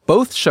still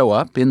both show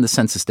up in the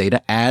census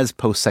data as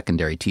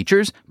post-secondary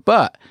teachers,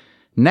 but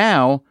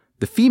now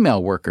the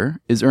female worker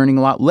is earning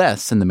a lot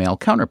less than the male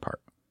counterpart.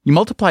 You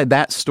multiply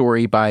that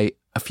story by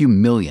a few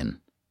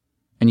million,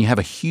 and you have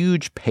a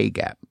huge pay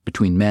gap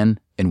between men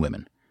and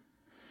women.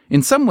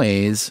 In some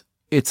ways,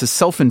 it's a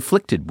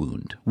self-inflicted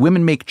wound.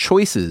 Women make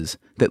choices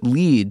that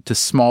lead to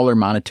smaller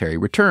monetary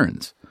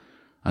returns.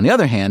 On the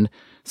other hand,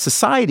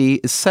 society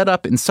is set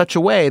up in such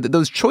a way that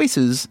those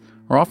choices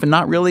are often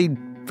not really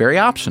very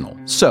optional.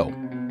 So,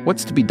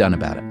 what's to be done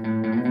about it?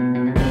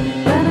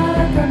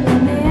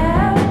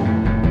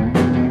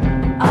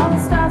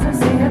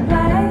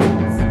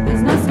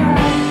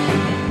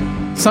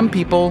 Some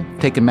people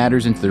taking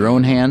matters into their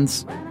own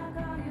hands.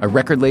 A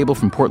record label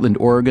from Portland,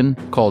 Oregon,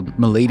 called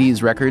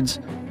Milady's Records,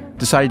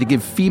 decided to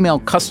give female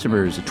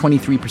customers a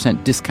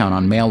 23% discount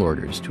on mail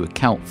orders to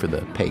account for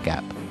the pay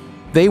gap.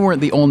 They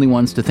weren't the only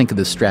ones to think of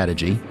this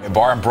strategy. A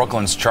bar in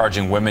Brooklyn's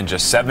charging women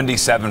just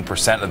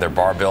 77% of their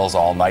bar bills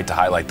all night to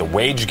highlight the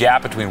wage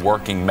gap between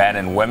working men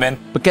and women.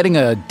 But getting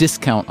a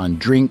discount on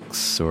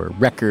drinks or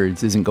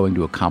records isn't going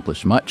to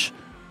accomplish much.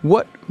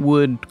 What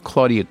would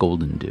Claudia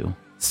Golden do?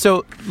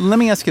 So let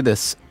me ask you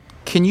this.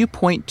 Can you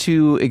point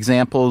to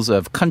examples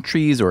of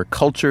countries or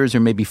cultures or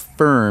maybe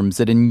firms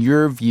that, in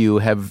your view,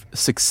 have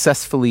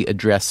successfully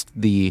addressed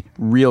the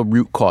real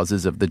root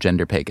causes of the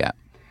gender pay gap?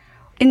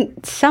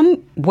 In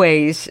some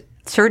ways,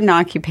 certain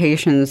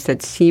occupations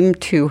that seem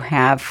to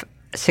have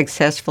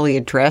successfully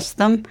addressed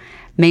them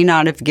may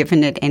not have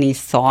given it any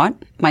thought.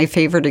 My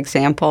favorite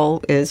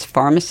example is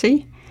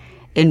pharmacy,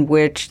 in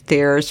which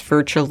there's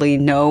virtually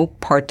no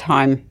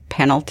part-time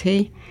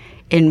penalty,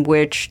 in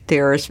which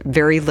there's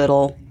very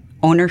little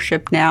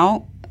ownership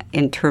now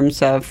in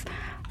terms of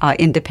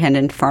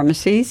independent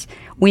pharmacies.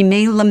 We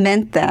may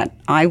lament that.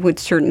 I would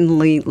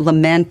certainly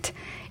lament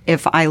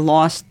if I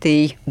lost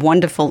the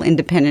wonderful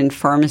independent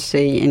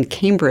pharmacy in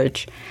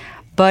Cambridge.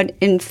 But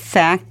in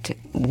fact,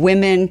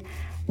 women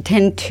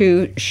tend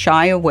to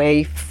shy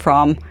away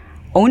from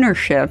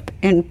ownership,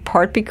 in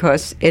part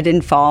because it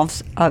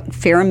involves a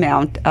fair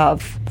amount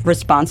of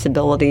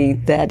responsibility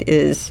that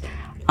is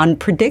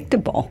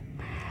unpredictable.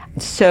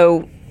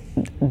 So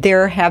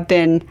there have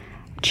been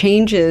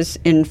changes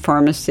in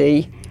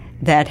pharmacy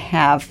that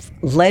have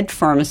led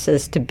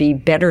pharmacists to be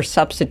better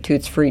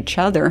substitutes for each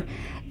other.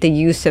 The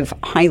use of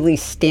highly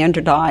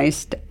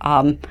standardized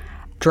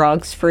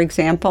drugs, for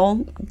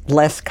example,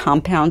 less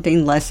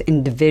compounding, less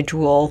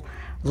individual,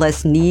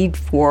 less need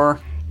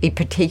for a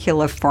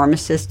particular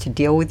pharmacist to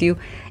deal with you.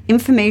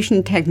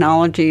 Information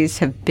technologies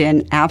have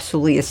been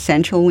absolutely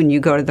essential when you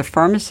go to the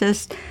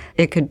pharmacist.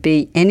 It could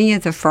be any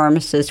of the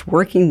pharmacists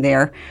working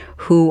there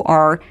who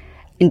are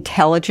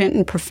intelligent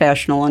and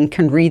professional and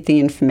can read the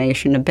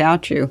information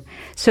about you.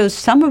 So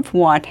some of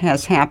what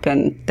has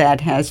happened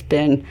that has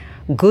been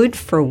good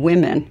for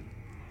women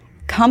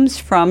comes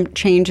from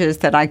changes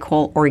that I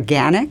call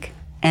organic,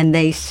 and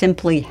they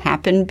simply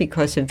happen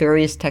because of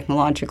various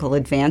technological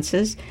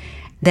advances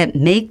that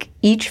make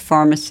each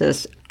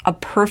pharmacist a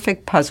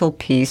perfect puzzle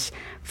piece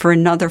for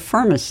another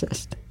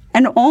pharmacist.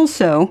 And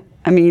also,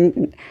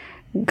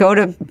 go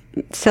to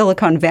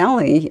Silicon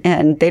Valley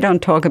and they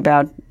don't talk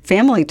about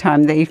family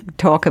time, they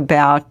talk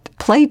about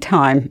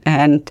playtime,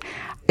 and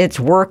it's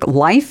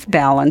work-life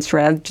balance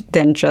rather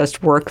than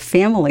just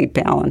work-family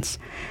balance.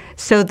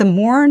 So the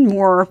more and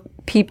more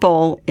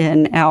people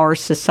in our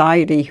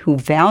society who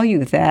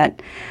value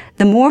that,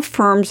 the more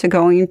firms are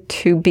going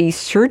to be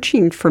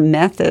searching for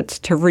methods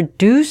to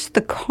reduce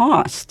the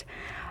cost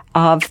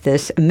of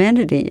this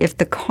amenity. If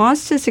the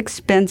cost is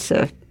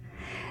expensive,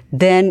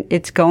 then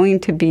it's going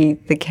to be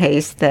the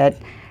case that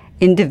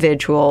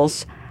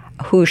individuals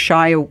who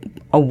shy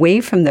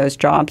away from those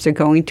jobs are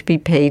going to be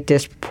paid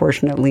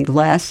disproportionately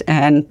less.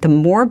 And the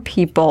more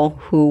people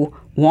who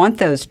want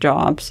those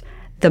jobs,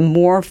 the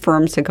more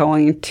firms are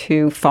going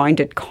to find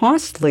it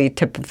costly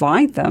to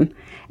provide them.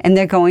 And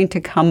they're going to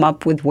come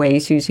up with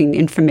ways using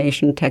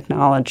information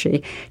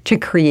technology to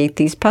create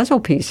these puzzle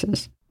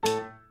pieces.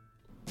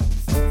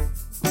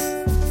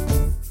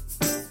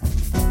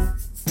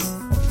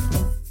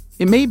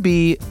 It may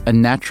be a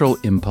natural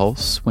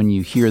impulse when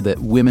you hear that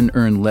women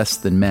earn less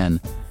than men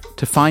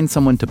to find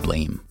someone to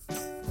blame.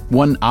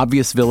 One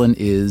obvious villain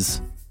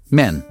is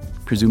men,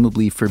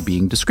 presumably for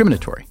being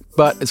discriminatory.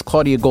 But as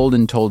Claudia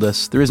Golden told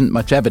us, there isn't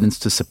much evidence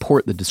to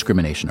support the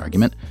discrimination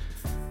argument.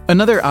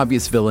 Another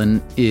obvious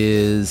villain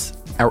is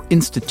our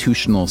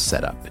institutional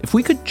setup. If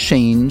we could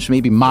change,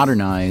 maybe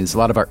modernize a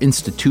lot of our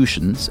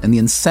institutions and the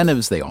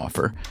incentives they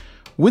offer,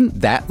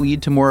 wouldn't that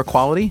lead to more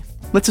equality?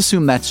 Let's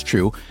assume that's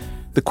true.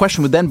 The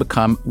question would then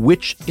become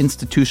which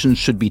institutions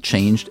should be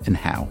changed and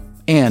how.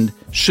 And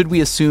should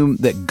we assume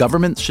that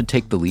governments should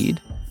take the lead?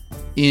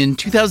 In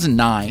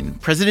 2009,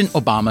 President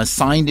Obama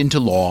signed into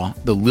law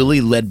the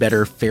Lilly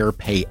Ledbetter Fair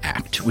Pay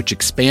Act, which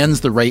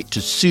expands the right to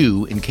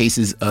sue in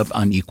cases of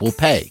unequal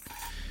pay.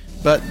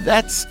 But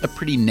that's a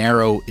pretty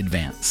narrow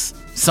advance.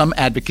 Some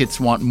advocates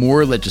want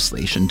more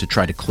legislation to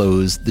try to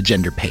close the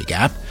gender pay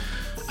gap.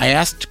 I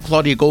asked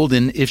Claudia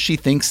Goldin if she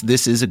thinks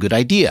this is a good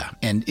idea,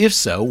 and if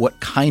so, what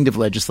kind of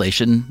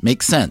legislation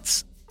makes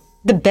sense.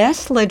 The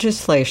best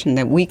legislation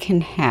that we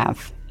can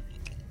have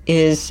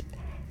is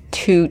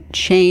to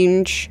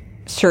change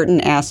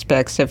certain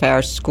aspects of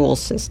our school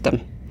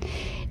system.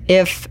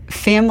 If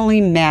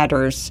family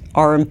matters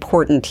are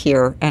important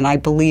here, and I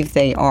believe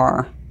they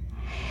are,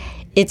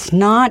 it's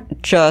not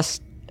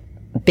just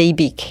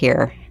baby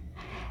care.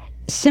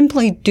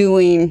 Simply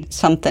doing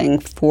something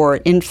for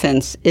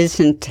infants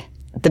isn't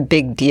the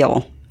big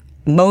deal.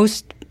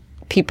 Most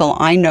people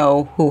I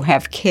know who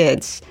have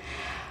kids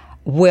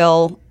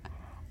will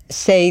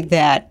say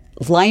that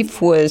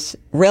life was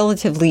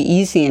relatively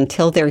easy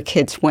until their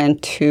kids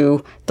went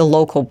to the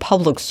local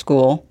public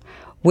school,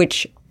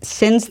 which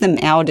sends them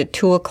out at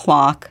 2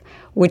 o'clock,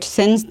 which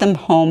sends them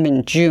home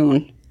in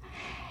June.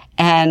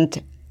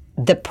 And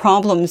the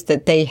problems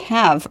that they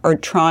have are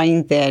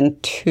trying then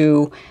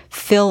to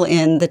fill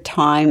in the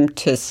time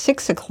to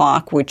 6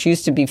 o'clock, which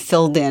used to be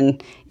filled in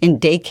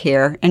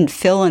daycare, and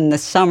fill in the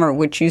summer,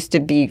 which used to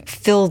be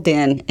filled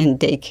in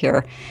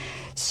daycare.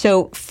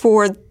 So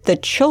for the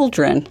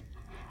children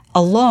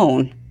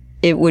alone,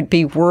 it would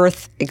be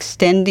worth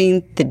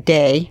extending the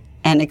day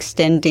and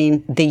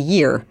extending the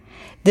year.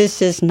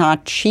 This is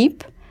not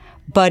cheap,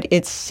 but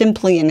it's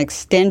simply an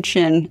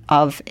extension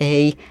of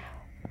a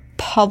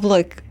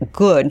public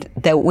good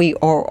that we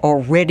are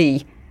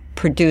already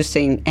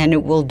producing, and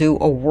it will do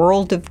a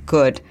world of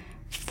good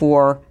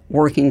for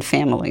working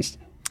families.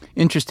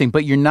 Interesting,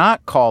 but you're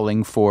not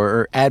calling for,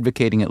 or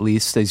advocating at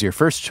least as your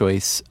first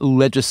choice,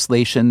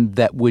 legislation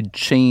that would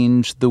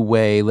change the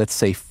way, let's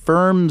say,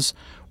 firms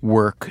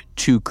work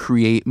to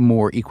create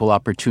more equal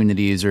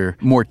opportunities or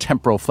more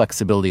temporal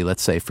flexibility,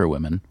 let's say, for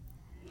women.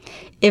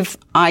 If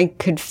I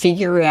could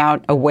figure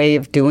out a way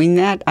of doing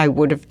that, I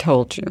would have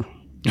told you.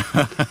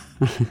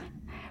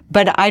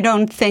 But I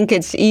don't think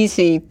it's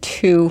easy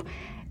to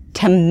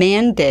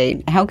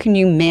mandate. How can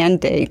you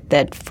mandate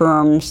that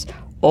firms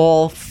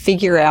all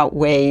figure out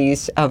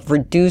ways of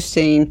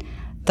reducing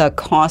the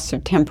costs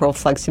of temporal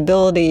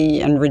flexibility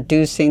and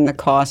reducing the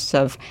costs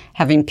of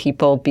having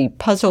people be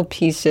puzzle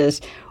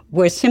pieces?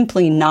 We're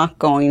simply not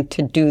going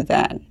to do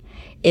that.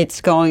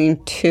 It's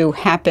going to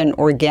happen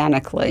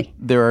organically.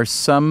 There are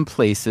some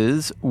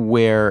places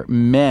where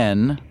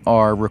men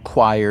are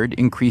required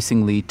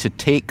increasingly to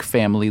take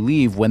family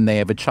leave when they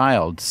have a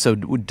child. So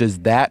does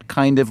that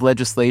kind of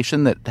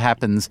legislation that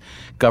happens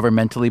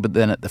governmentally, but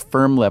then at the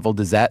firm level,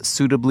 does that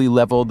suitably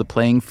level the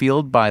playing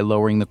field by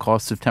lowering the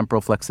cost of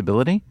temporal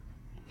flexibility?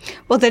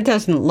 Well, that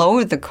doesn't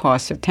lower the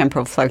cost of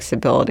temporal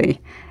flexibility.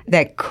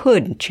 That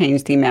could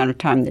change the amount of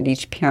time that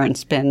each parent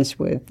spends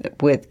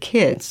with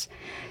kids.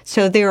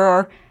 So there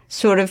are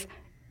sort of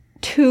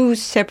two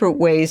separate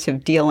ways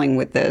of dealing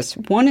with this.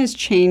 One is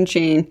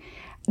changing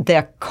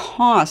the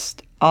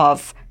cost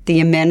of the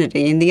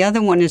amenity, and the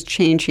other one is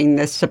changing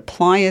the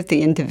supply of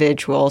the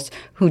individuals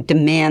who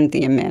demand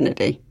the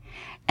amenity.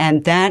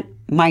 And that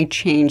might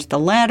change the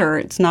latter.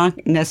 It's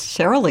not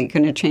necessarily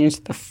going to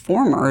change the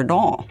former at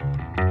all.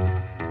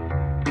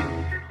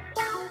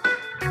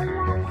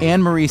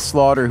 Anne-Marie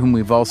Slaughter, whom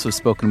we've also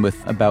spoken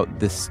with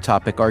about this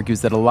topic, argues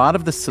that a lot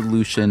of the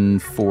solution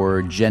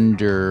for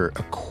gender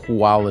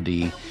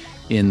equality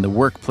in the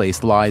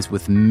workplace lies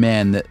with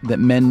men, that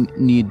men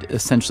need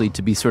essentially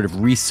to be sort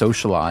of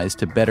re-socialized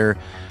to better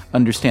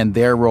understand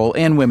their role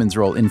and women's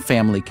role in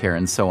family care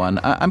and so on.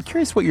 I'm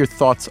curious what your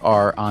thoughts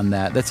are on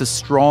that. That's a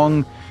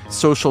strong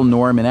social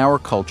norm in our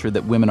culture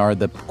that women are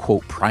the,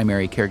 quote,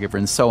 primary caregiver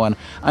and so on.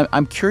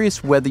 I'm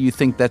curious whether you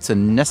think that's a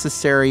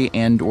necessary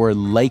and or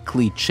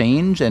likely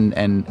change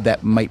and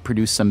that might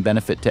produce some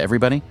benefit to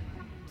everybody?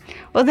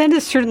 Well, that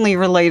is certainly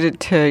related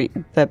to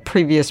the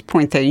previous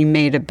point that you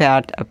made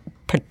about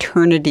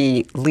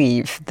paternity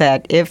leave,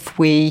 that if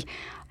we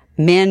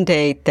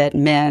mandate that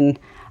men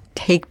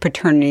take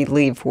paternity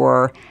leave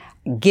or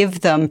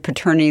give them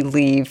paternity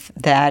leave,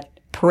 that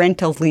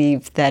parental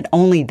leave that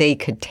only they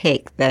could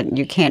take, that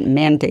you can't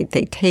mandate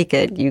they take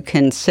it. You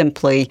can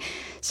simply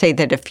say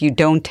that if you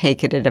don't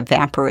take it, it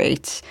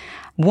evaporates.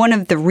 One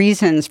of the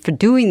reasons for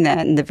doing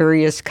that in the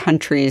various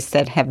countries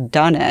that have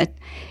done it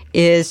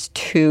is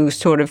to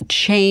sort of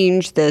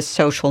change the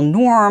social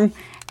norm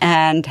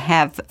and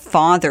have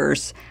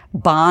fathers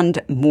bond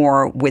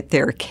more with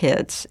their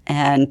kids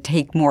and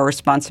take more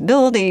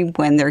responsibility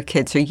when their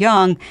kids are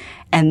young,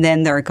 and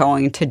then they're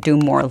going to do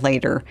more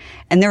later.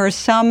 And there are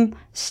some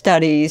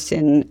studies,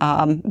 in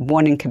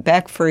one in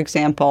Quebec, for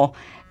example,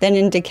 that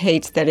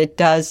indicates that it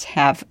does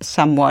have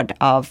somewhat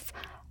of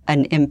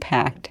an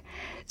impact.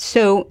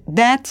 So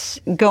that's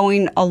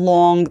going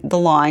along the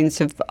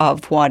lines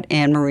of what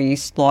Anne-Marie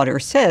Slaughter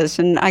says,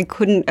 and I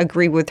couldn't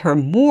agree with her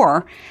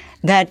more,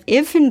 that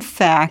if in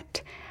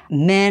fact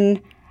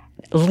men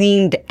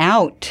leaned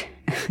out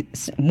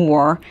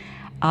more,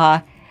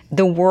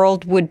 the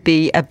world would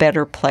be a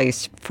better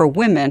place for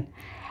women.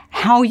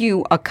 How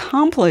you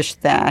accomplish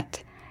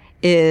that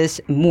is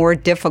more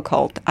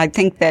difficult. I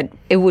think that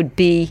it would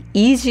be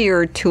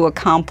easier to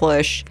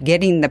accomplish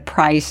getting the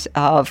price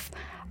of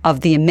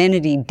the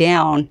amenity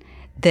down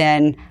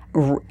than,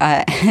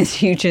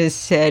 as you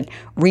just said,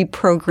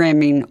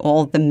 reprogramming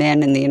all the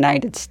men in the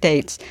United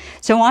States.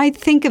 So I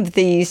think of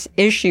these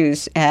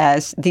issues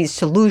as these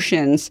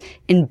solutions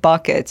in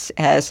buckets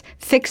as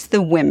fix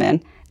the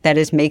women, that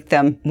is, make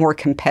them more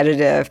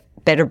competitive,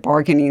 better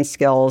bargaining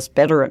skills,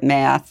 better at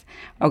math.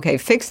 Okay,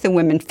 fix the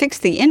women, fix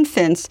the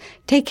infants,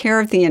 take care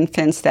of the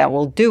infants, that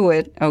will do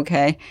it,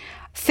 okay?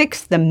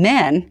 Fix the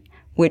men,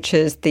 which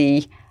is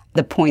the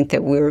point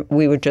that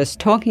we were just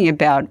talking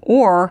about,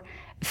 or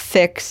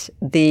fix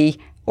the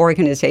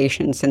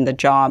organizations and the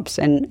jobs,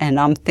 and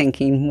I'm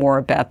thinking more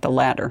about the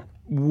latter.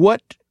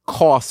 What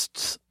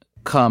costs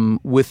come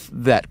with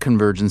that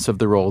convergence of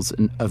the roles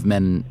of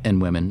men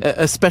and women,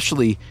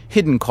 especially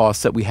hidden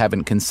costs that we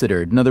haven't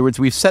considered? In other words,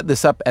 we've set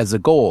this up as a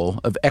goal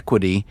of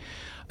equity,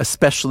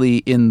 especially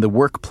in the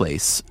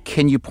workplace.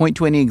 Can you point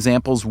to any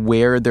examples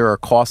where there are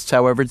costs,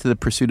 however, to the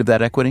pursuit of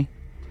that equity?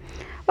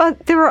 Well,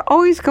 there are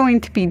always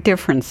going to be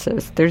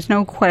differences. There's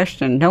no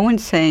question. No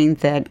one's saying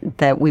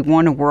that we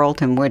want a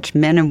world in which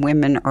men and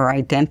women are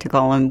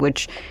identical, in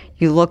which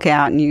you look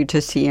out and you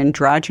just see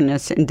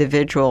androgynous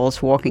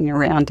individuals walking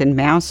around in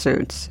mouse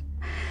suits.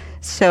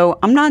 So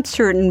I'm not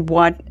certain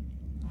what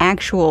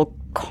actual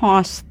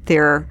costs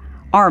there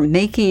are.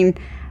 Making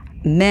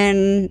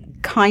men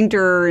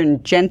kinder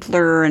and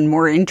gentler and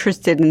more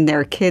interested in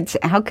their kids,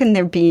 how can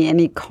there be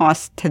any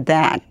cost to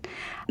that?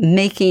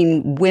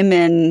 Making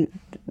women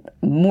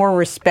more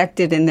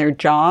respected in their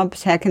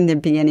jobs, how can there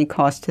be any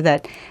cost to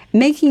that?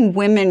 Making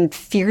women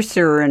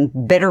fiercer and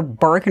better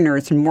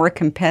bargainers and more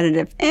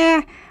competitive,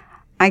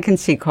 I can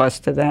see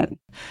cost to that.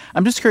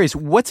 I'm just curious,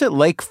 what's it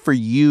like for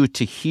you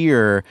to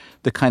hear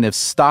the kind of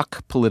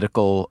stock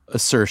political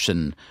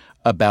assertion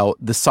about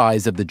the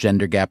size of the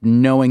gender gap,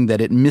 knowing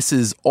that it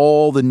misses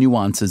all the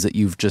nuances that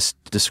you've just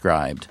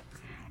described?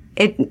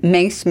 It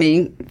makes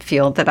me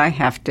feel that I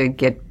have to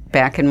get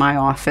back in my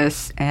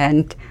office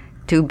and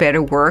do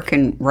better work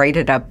and write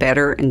it up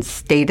better and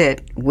state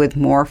it with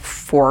more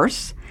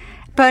force.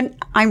 But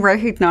I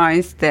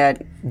recognize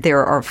that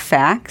there are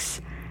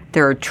facts,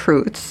 there are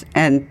truths,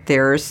 and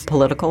there's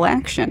political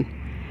action.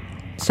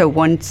 So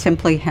one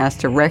simply has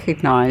to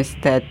recognize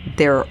that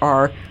there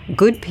are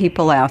good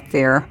people out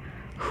there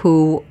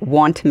who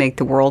want to make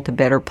the world a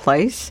better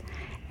place,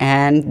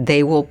 and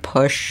they will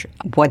push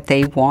what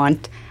they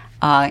want,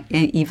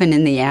 even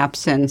in the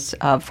absence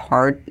of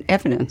hard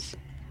evidence.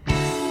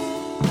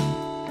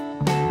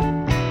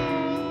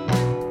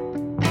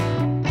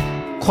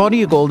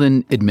 Claudia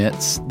Goldin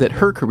admits that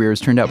her career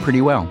has turned out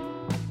pretty well.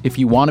 If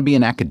you want to be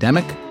an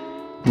academic,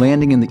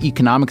 landing in the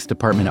economics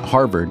department at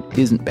Harvard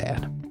isn't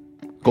bad.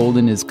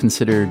 Goldin is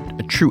considered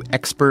a true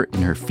expert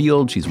in her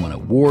field. She's won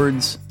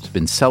awards, she's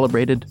been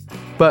celebrated.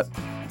 But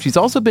she's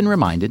also been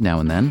reminded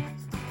now and then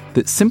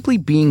that simply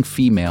being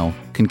female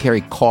can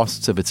carry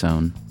costs of its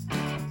own.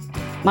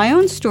 My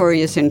own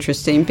story is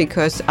interesting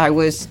because I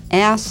was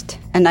asked,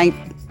 and I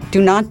do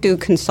not do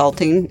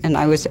consulting, and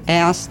I was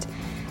asked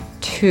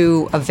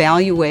to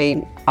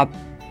evaluate a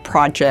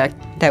project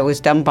that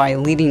was done by a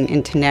leading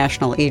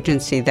international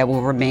agency that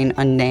will remain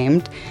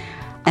unnamed.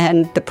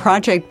 And the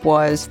project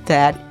was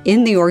that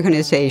in the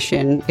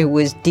organization, it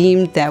was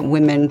deemed that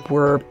women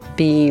were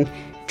being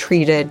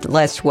treated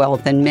less well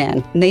than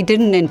men. And they did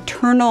an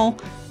internal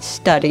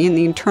study, and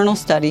the internal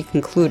study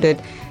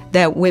concluded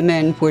that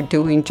women were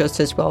doing just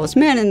as well as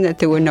men and that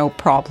there were no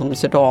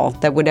problems at all,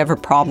 that whatever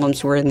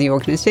problems were in the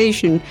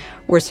organization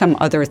were some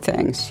other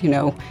things. You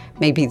know,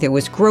 maybe there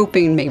was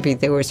groping, maybe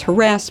there was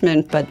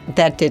harassment, but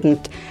that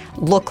didn't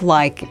look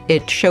like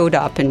it showed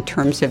up in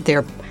terms of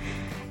their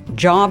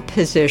job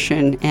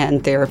position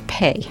and their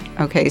pay.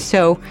 Okay,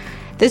 so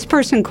this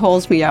person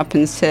calls me up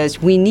and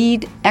says, we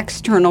need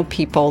external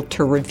people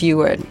to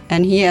review it.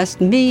 And he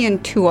asked me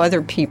and two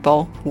other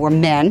people who were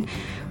men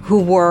who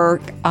were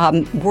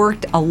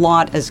worked a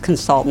lot as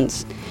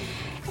consultants.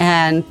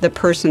 And the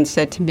person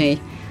said to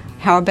me,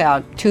 how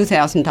about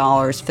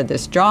 $2,000 for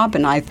this job?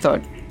 And I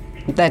thought,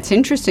 that's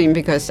interesting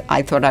because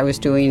I thought I was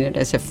doing it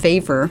as a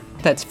favor.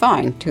 That's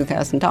fine,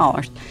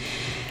 $2,000.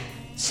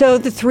 So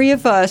the three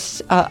of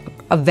us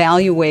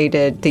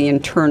evaluated the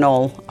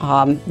internal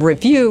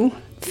review,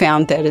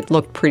 found that it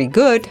looked pretty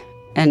good,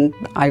 and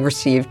I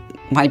received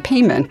my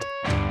payment.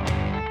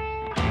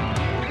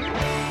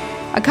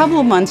 A couple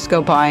of months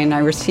go by and I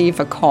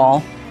receive a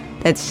call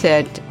that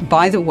said,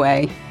 by the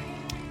way,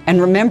 and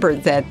remember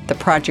that the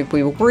project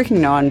we were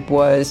working on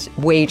was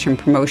wage and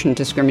promotion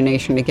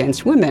discrimination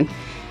against women.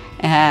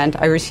 And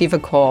I received a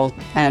call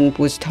and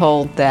was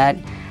told that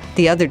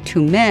the other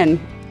two men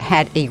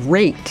had a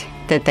rate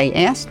that they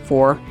asked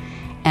for,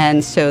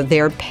 and so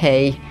their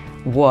pay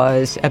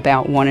was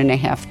about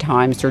 1.5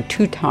 times or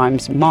 2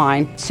 times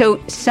mine. So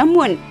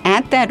someone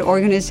at that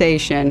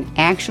organization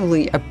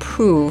actually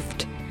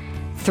approved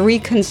 3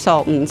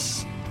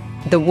 consultants,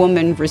 the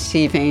woman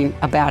receiving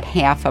about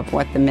half of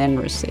what the men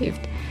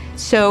received.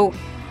 So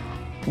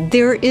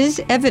there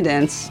is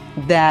evidence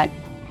that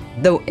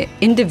the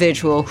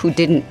individual who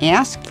didn't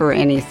ask for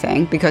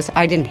anything, because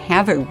I didn't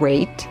have a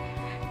rate,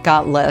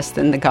 got less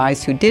than the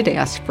guys who did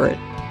ask for it.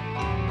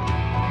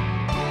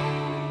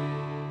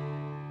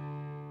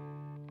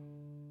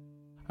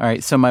 All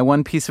right, so my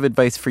one piece of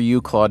advice for you,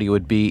 Claudia,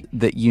 would be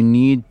that you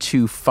need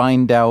to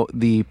find out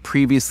the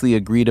previously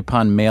agreed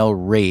upon male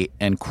rate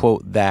and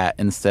quote that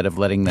instead of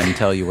letting them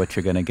tell you what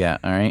you're going to get,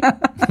 all right?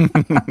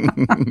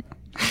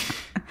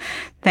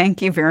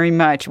 Thank you very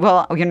much.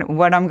 Well,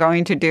 what I'm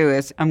going to do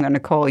is I'm going to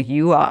call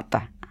you up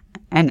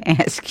and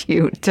ask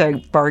you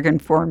to bargain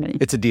for me.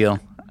 It's a deal.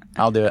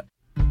 I'll do it.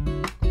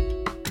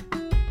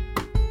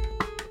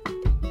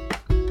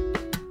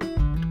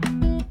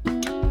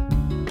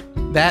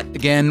 That,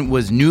 again,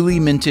 was newly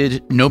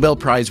minted Nobel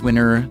Prize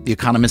winner, the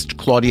economist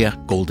Claudia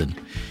Goldin.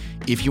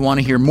 If you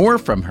want to hear more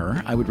from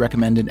her, I would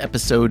recommend an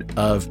episode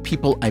of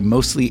People I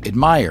Mostly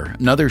Admire,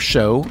 another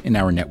show in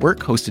our network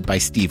hosted by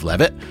Steve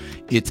Levitt.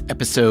 It's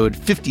episode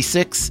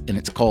 56, and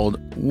it's called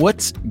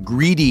What's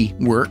Greedy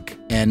Work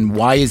and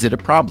Why Is It a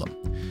Problem?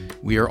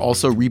 We are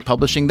also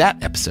republishing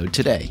that episode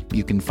today.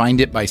 You can find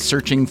it by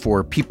searching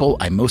for People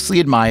I Mostly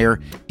Admire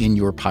in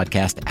your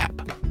podcast app.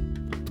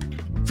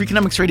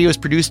 Freakonomics Radio is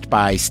produced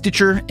by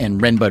Stitcher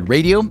and Renbud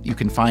Radio. You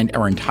can find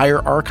our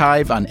entire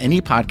archive on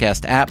any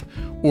podcast app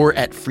or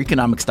at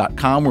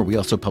Freakonomics.com, where we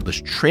also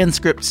publish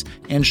transcripts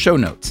and show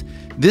notes.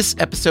 This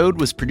episode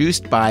was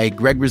produced by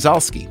Greg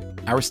Rosalsky.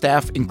 Our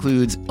staff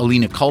includes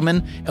Alina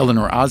Kuhlman,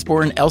 Eleanor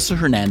Osborne, Elsa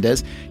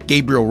Hernandez,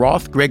 Gabriel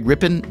Roth, Greg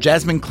Rippin,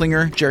 Jasmine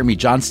Klinger, Jeremy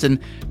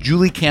Johnston,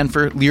 Julie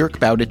Canfer, Lyric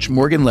Bowditch,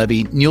 Morgan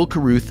Levy, Neil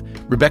Carruth,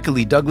 Rebecca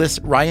Lee Douglas,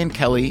 Ryan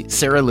Kelly,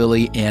 Sarah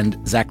Lilly, and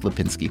Zach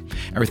Lipinski.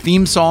 Our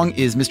theme song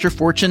is Mr.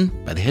 Fortune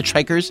by the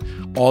Hitchhikers.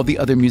 All the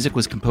other music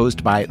was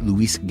composed by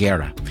Luis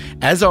Guerra.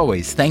 As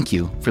always, thank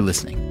you for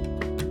listening.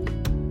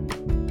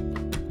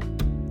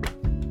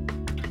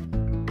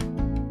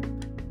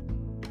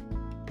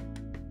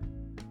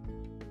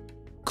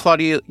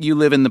 Claudia, you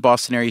live in the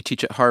Boston area,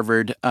 teach at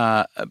Harvard.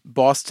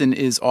 Boston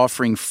is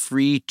offering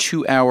free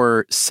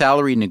 2-hour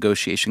salary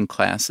negotiation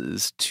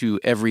classes to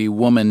every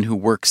woman who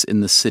works in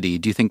the city.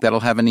 Do you think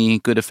that'll have any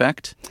good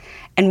effect?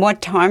 And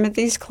what time are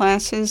these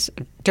classes?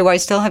 Do I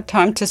still have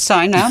time to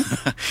sign up?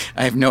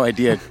 I have no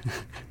idea.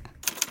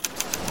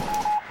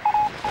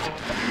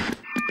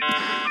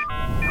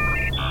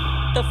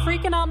 The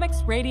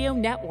Freakonomics Radio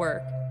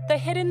Network, the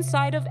hidden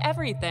side of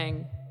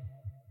everything.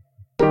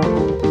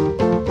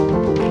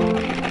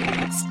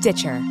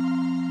 Stitcher.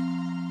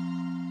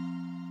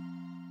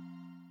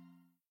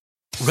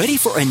 Ready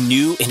for a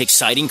new and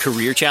exciting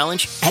career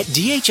challenge? At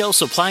DHL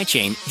Supply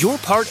Chain, you're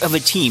part of a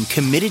team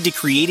committed to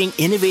creating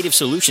innovative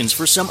solutions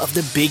for some of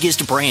the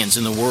biggest brands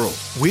in the world.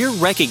 We're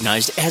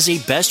recognized as a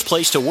best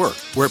place to work,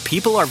 where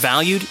people are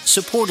valued,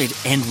 supported,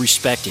 and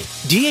respected.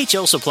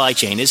 DHL Supply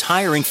Chain is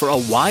hiring for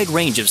a wide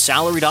range of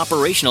salaried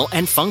operational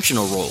and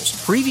functional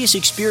roles. Previous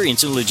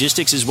experience in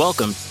logistics is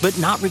welcome, but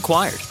not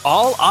required.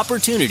 All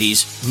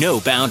opportunities, no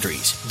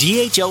boundaries.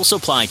 DHL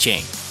Supply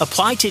Chain.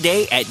 Apply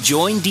today at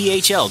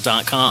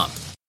joindhl.com.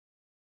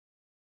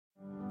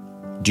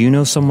 Do you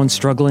know someone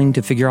struggling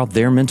to figure out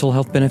their mental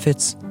health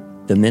benefits?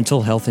 The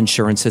Mental Health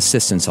Insurance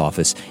Assistance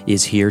Office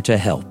is here to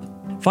help.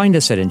 Find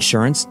us at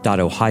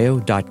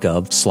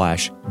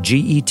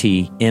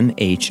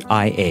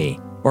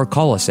insurance.ohio.gov/GETMHIA or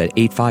call us at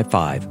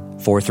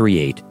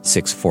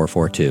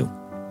 855-438-6442.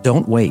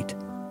 Don't wait.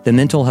 The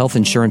Mental Health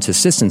Insurance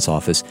Assistance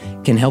Office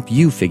can help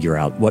you figure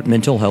out what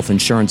mental health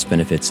insurance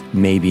benefits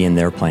may be in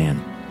their plan.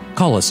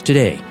 Call us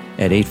today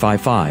at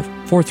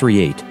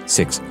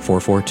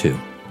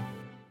 855-438-6442.